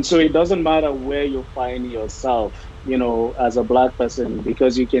 And so it doesn't matter where you find yourself, you know, as a Black person,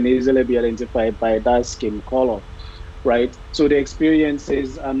 because you can easily be identified by that skin color, right? So the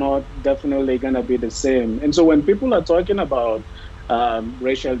experiences are not definitely going to be the same. And so when people are talking about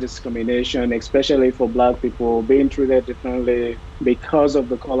racial discrimination, especially for Black people being treated differently because of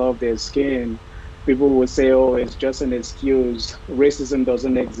the color of their skin, people will say, oh, it's just an excuse. Racism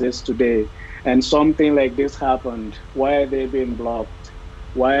doesn't exist today. And something like this happened. Why are they being blocked?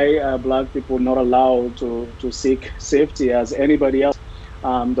 Why are Black people not allowed to seek safety as anybody else?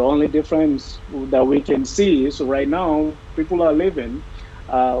 The only difference that we can see, so right now, people are living,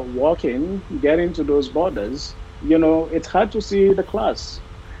 walking, getting to those borders. You know, it's hard to see the class.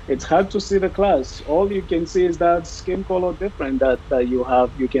 It's hard to see the class. All you can see is that skin color different that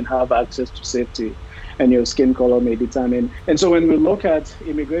you can have access to safety, and your skin color may determine. And so when we look at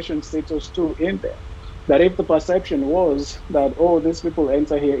immigration status too in there, that if the perception was that, oh, these people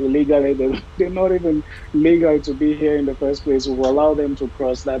enter here illegally, they're not even legal to be here in the first place, we will allow them to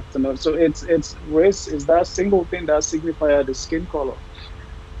cross that. So it's race is that single thing that signifies the skin color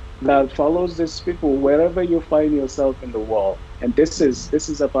that follows these people wherever you find yourself in the world. And this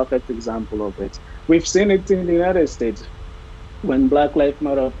is a perfect example of it. We've seen it in the United States. When Black Lives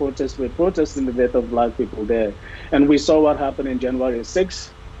Matter protests were protesting the death of Black people there. And we saw what happened in January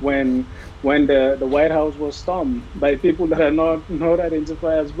 6th when the White House was stormed by people that are not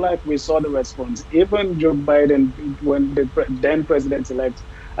identified as Black. We saw the response. Even Joe Biden, when the then president-elect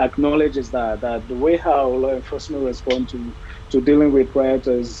acknowledges that the way how law enforcement respond to dealing with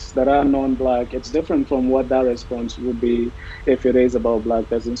rioters that are non-Black, it's different from what that response would be if it is about Black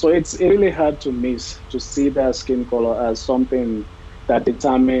persons. So it's really hard to see that skin color as something that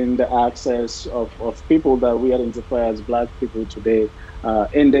determine the access of people that we identify as Black people today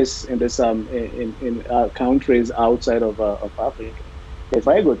in countries outside of Africa. If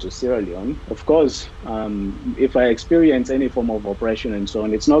I go to Sierra Leone, of course, if I experience any form of oppression and so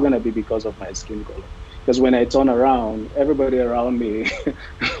on, it's not going to be because of my skin color. Because when I turn around, everybody around me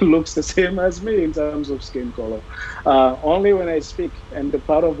looks the same as me in terms of skin color. Only when I speak, and the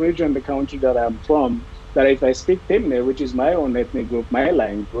part of region, the country that I'm from, that if I speak Temne, which is my own ethnic group, my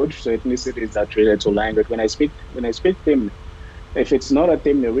language, so ethnicities are treated to language. When I speak Temne, if it's not a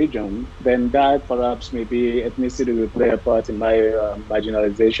Temne region, then that perhaps maybe ethnicity will play a part in my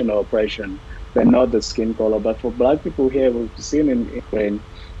marginalization or oppression, but not the skin color. But for Black people here, we've seen in Ukraine,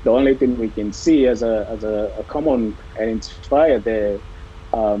 the only thing we can see as a common identifier there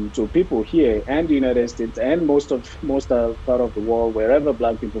to people here and the United States and most part of the world, wherever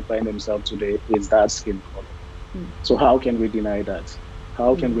Black people find themselves today, is that skin color. Mm. So how can we deny that?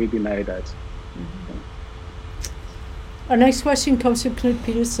 How can we deny that? Mm-hmm. Our next question comes from Knut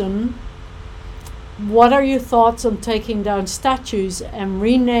Peterson. What are your thoughts on taking down statues and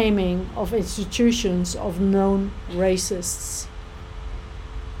renaming of institutions of known racists?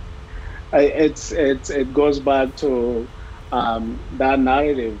 It goes back to that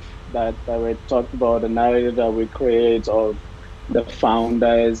narrative that we talked about, the narrative that we create of the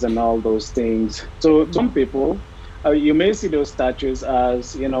founders and all those things. So some people, you may see those statues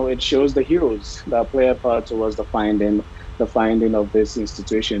as, you know, it shows the heroes that play a part towards the finding of these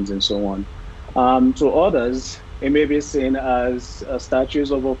institutions and so on. To others, it may be seen as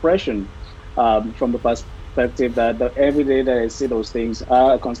statues of oppression from the perspective that every day that I see those things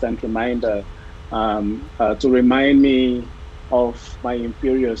are a constant reminder to remind me of my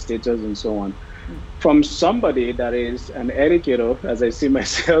inferior status and so on. From somebody that is an educator, as I see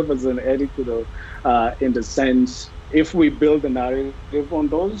myself as an educator, in the sense, if we build a narrative on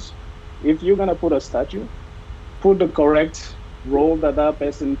those, if you're going to put a statue, put the correct role that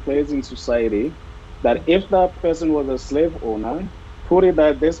person plays in society, that if that person was a slave owner, put it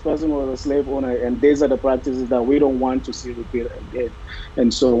that this person was a slave owner and these are the practices that we don't want to see repeated again,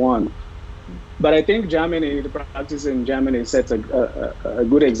 and so on. But I think Germany, the practice in Germany sets a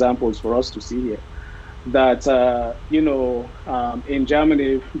good examples for us to see here. That, in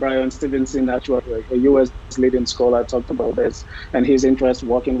Germany, Brian Stevenson, actually a US leading scholar, talked about this and his interest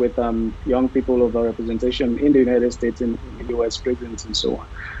working with young people of representation in the United States, in US prisons and so on.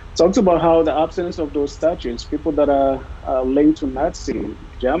 Talks about how the absence of those statues, people that are linked to Nazi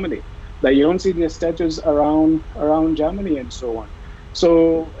Germany, that you don't see their statues around Germany and so on.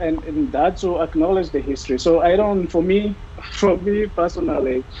 So, and that to acknowledge the history. So for me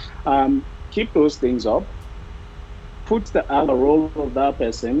personally, keep those things up, put the role of that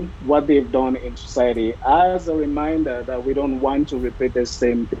person, what they've done in society, as a reminder that we don't want to repeat the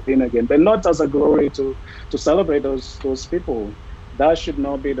same thing again, but not as a glory to celebrate those people. That should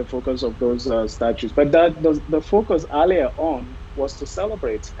not be the focus of those statues. But the focus earlier on was to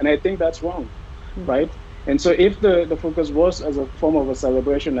celebrate, and I think that's wrong, right? And so if the focus was as a form of a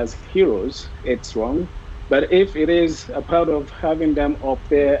celebration as heroes, it's wrong. But if it is a part of having them up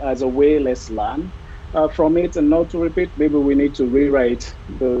there as a way let's learn from it and not to repeat, maybe we need to rewrite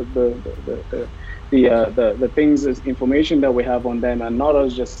the things, the information that we have on them, and not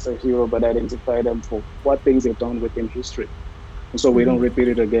as just a hero, but identify them for what things they've done within history, and so we don't repeat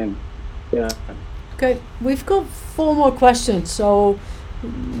it again. Yeah. Okay, we've got 4 more questions, so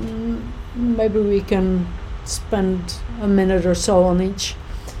maybe we can spend a minute or so on each.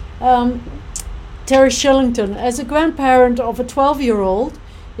 Terry Shillington, as a grandparent of a 12-year-old,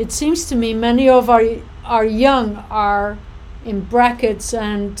 it seems to me many of our young are, in brackets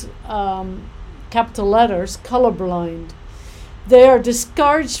and capital letters, colorblind. They are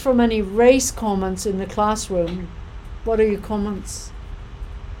discouraged from any race comments in the classroom. What are your comments?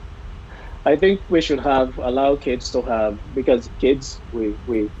 I think we should allow kids to have, because kids, if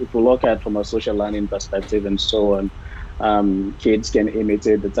we look at from a social learning perspective and so on, kids can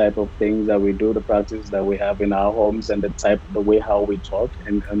imitate the type of things that we do, the practice that we have in our homes, and the way how we talk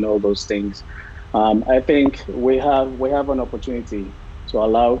and all those things. I think we have an opportunity to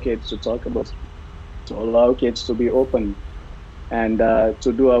allow kids to talk about, to allow kids to be open, and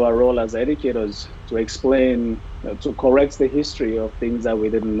to do our role as educators, to explain, to correct the history of things that we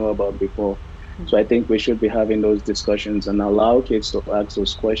didn't know about before. So I think we should be having those discussions and allow kids to ask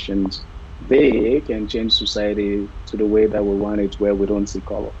those questions. They can change society to the way that we want it, where we don't see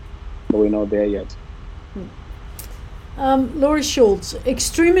color, but we're not there yet. Laurie Schultz,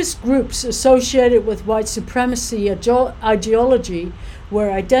 extremist groups associated with white supremacy ideology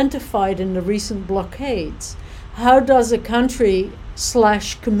were identified in the recent blockades. How does a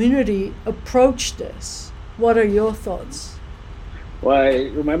country/community approach this? What are your thoughts? Well, I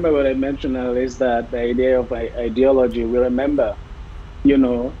remember what I mentioned earlier is that the idea of ideology, we remember,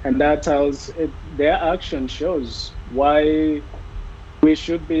 and that tells it, their action shows why we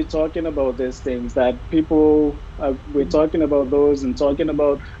should be talking about these things, that people, we're talking about those and talking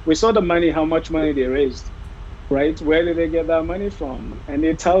about, we saw the money, how much money they raised, right? Where did they get that money from? And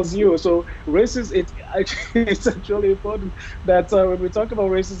it tells you, so racism, it's actually important that when we talk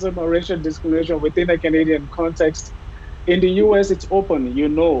about racism or racial discrimination within a Canadian context, in the US, it's open, you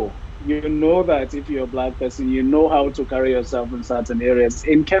know that if you're a Black person, you know how to carry yourself in certain areas.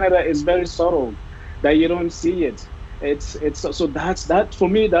 In Canada, it's very subtle that you don't see it. So that for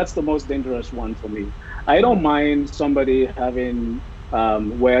me, that's the most dangerous one for me. I don't mind somebody having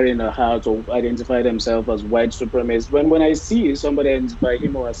wearing a hat or identify themselves as white supremacist. When I see somebody identify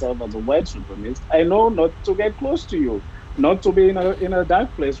him or herself as a white supremacist, I know not to get close to you, not to be in a dark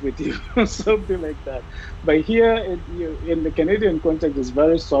place with you, something like that. But here in the Canadian context, it's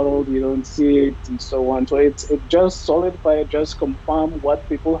very subtle. You don't see it and so on. So it just solidifies, just confirm what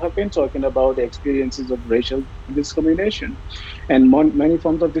people have been talking about, the experiences of racial discrimination and many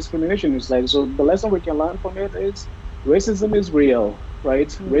forms of discrimination. It's like, so the lesson we can learn from it is racism is real, right?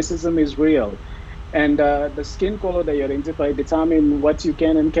 Mm-hmm. Racism is real. And the skin color that you identify determine what you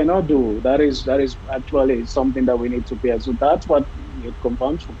can and cannot do. That is actually something that we need to pay. So that's what it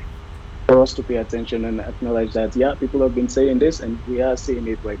confirms for me, for us to pay attention and acknowledge that, yeah, people have been saying this and we are seeing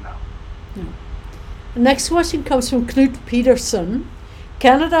it right now. Yeah. The next question comes from Knut Peterson.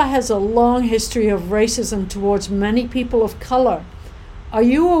 Canada has a long history of racism towards many people of color. Are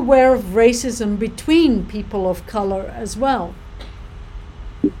you aware of racism between people of color as well?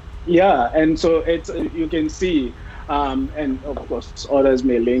 Yeah, and so it's you can see, and of course others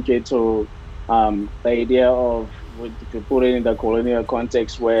may link it to the idea of, if you put it in the colonial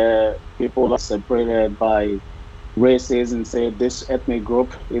context where people are separated by races and say this ethnic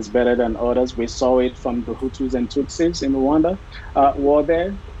group is better than others. We saw it from the Hutus and Tutsis in Rwanda war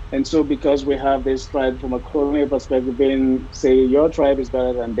there. And so because we have this tribe from a colonial perspective being, say, your tribe is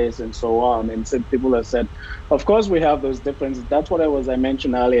better than this and so on. And some people have said, of course we have those differences. That's what I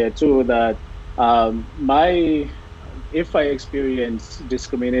mentioned earlier too, that if I experience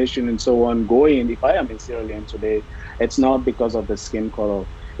discrimination and so on if I am in Sierra Leone today, it's not because of the skin color.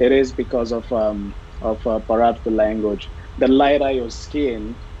 It is because of perhaps the language. The lighter your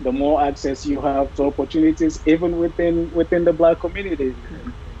skin, the more access you have to opportunities, even within the Black community.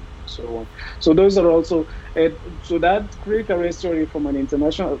 So on. So those are also so that critical race theory from an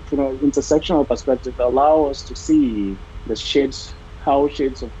intersectional perspective allow us to see how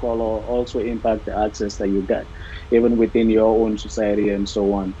shades of color also impact the access that you get, even within your own society and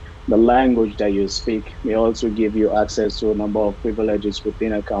so on. The language that you speak may also give you access to a number of privileges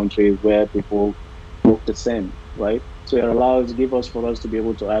within a country where people look the same, right? So it gives us for us to be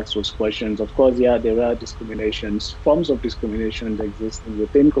able to ask those questions. Of course, yeah, there are forms of discrimination existing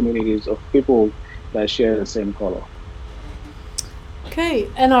within communities of people that share the same color. Okay,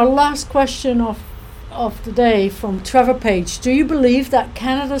 and our last question of the day from Trevor Page. Do you believe that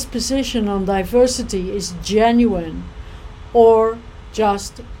Canada's position on diversity is genuine or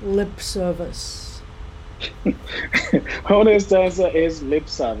just lip service? Honest answer is lip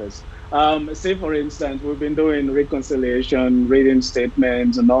service. Say, for instance, we've been doing reconciliation, reading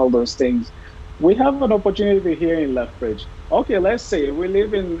statements, and all those things. We have an opportunity here in Lethbridge. Okay, let's say we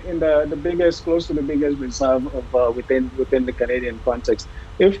live in close to the biggest reserve of within the Canadian context.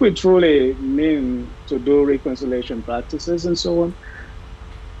 If we truly mean to do reconciliation practices and so on,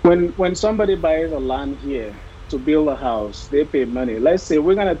 when somebody buys a land here to build a house, they pay money. Let's say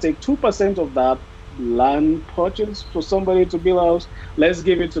we're gonna take 2% of that land purchase for somebody to build a house. Let's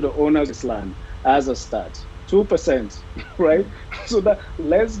give it to the owners of this land as a start. 2%, right? So that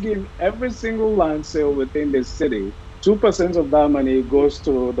let's give every single land sale within the city, 2% of that money goes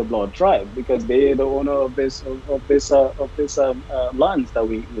to the Blood tribe because they are the owner of this lands that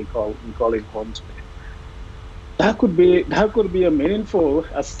we call it home today. That could be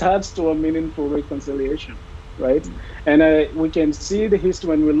a start to a meaningful reconciliation, right? And we can see the history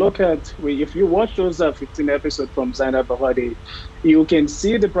when we look at, if you watch those 15 episodes from Zainab Bahadi, you can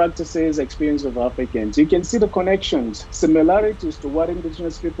see the practices, experience of Africans. You can see the connections, similarities to what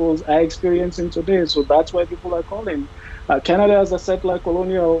indigenous peoples are experiencing today. So that's why people are calling Canada as a settler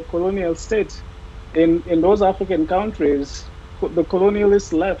colonial state. In those African countries, the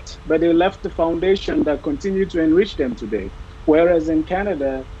colonialists left, but they left the foundation that continued to enrich them today. Whereas in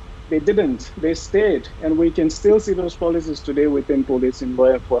Canada, they didn't. They stayed, and we can still see those policies today within policing, law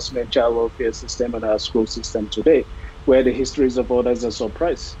enforcement, child welfare system, and our school system today, where the histories of others are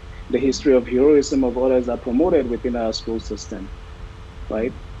suppressed. The history of heroism of others are promoted within our school system,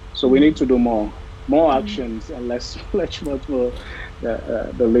 right? So we need to do more actions and less much more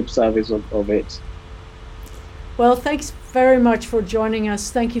the lip service of it. Well, thanks very much for joining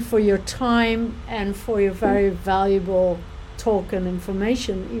us. Thank you for your time and for your very valuable talk and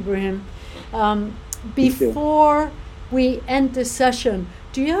information, Ibrahim. Before we end this session,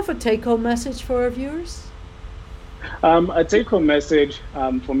 do you have a take-home message for our viewers? A take-home message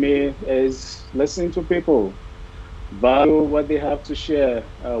for me is listening to people, value what they have to share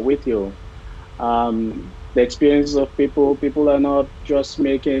with you. The experiences of people are not just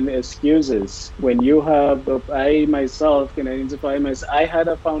making excuses. When you have, I myself can identify myself, I had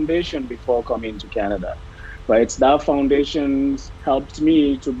a foundation before coming to Canada. Right, that foundation helped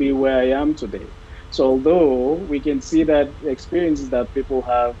me to be where I am today. So although we can see that the experiences that people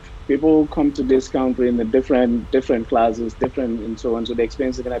have, people come to this country in the different classes, different and so on. So the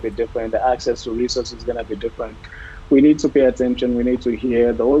experience is going to be different. The access to resources is going to be different. We need to pay attention. We need to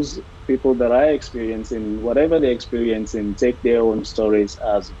hear those people that are experiencing whatever they're experiencing, take their own stories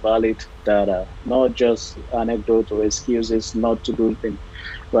as valid data, not just anecdote or excuses not to do things.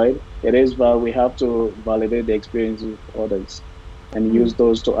 Right? It is we have to validate the experiences of others and use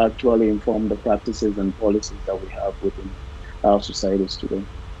those to actually inform the practices and policies that we have within our societies today.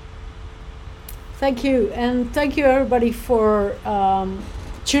 Thank you, and thank you everybody for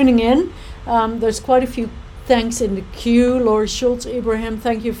tuning in. There's quite a few thanks in the queue. Laurie Schultz, Ibrahim,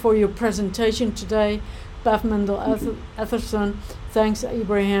 thank you for your presentation today. Bev Mendel-Etherson, thanks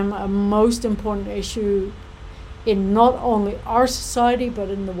Ibrahim, a most important issue in not only our society but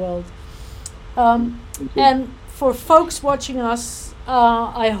in the world. And for folks watching us,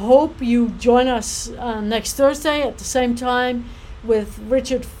 I hope you join us next Thursday at the same time with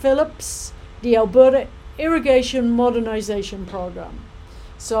Richard Phillips, the Alberta Irrigation Modernization Program.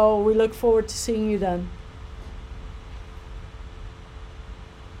 So we look forward to seeing you then.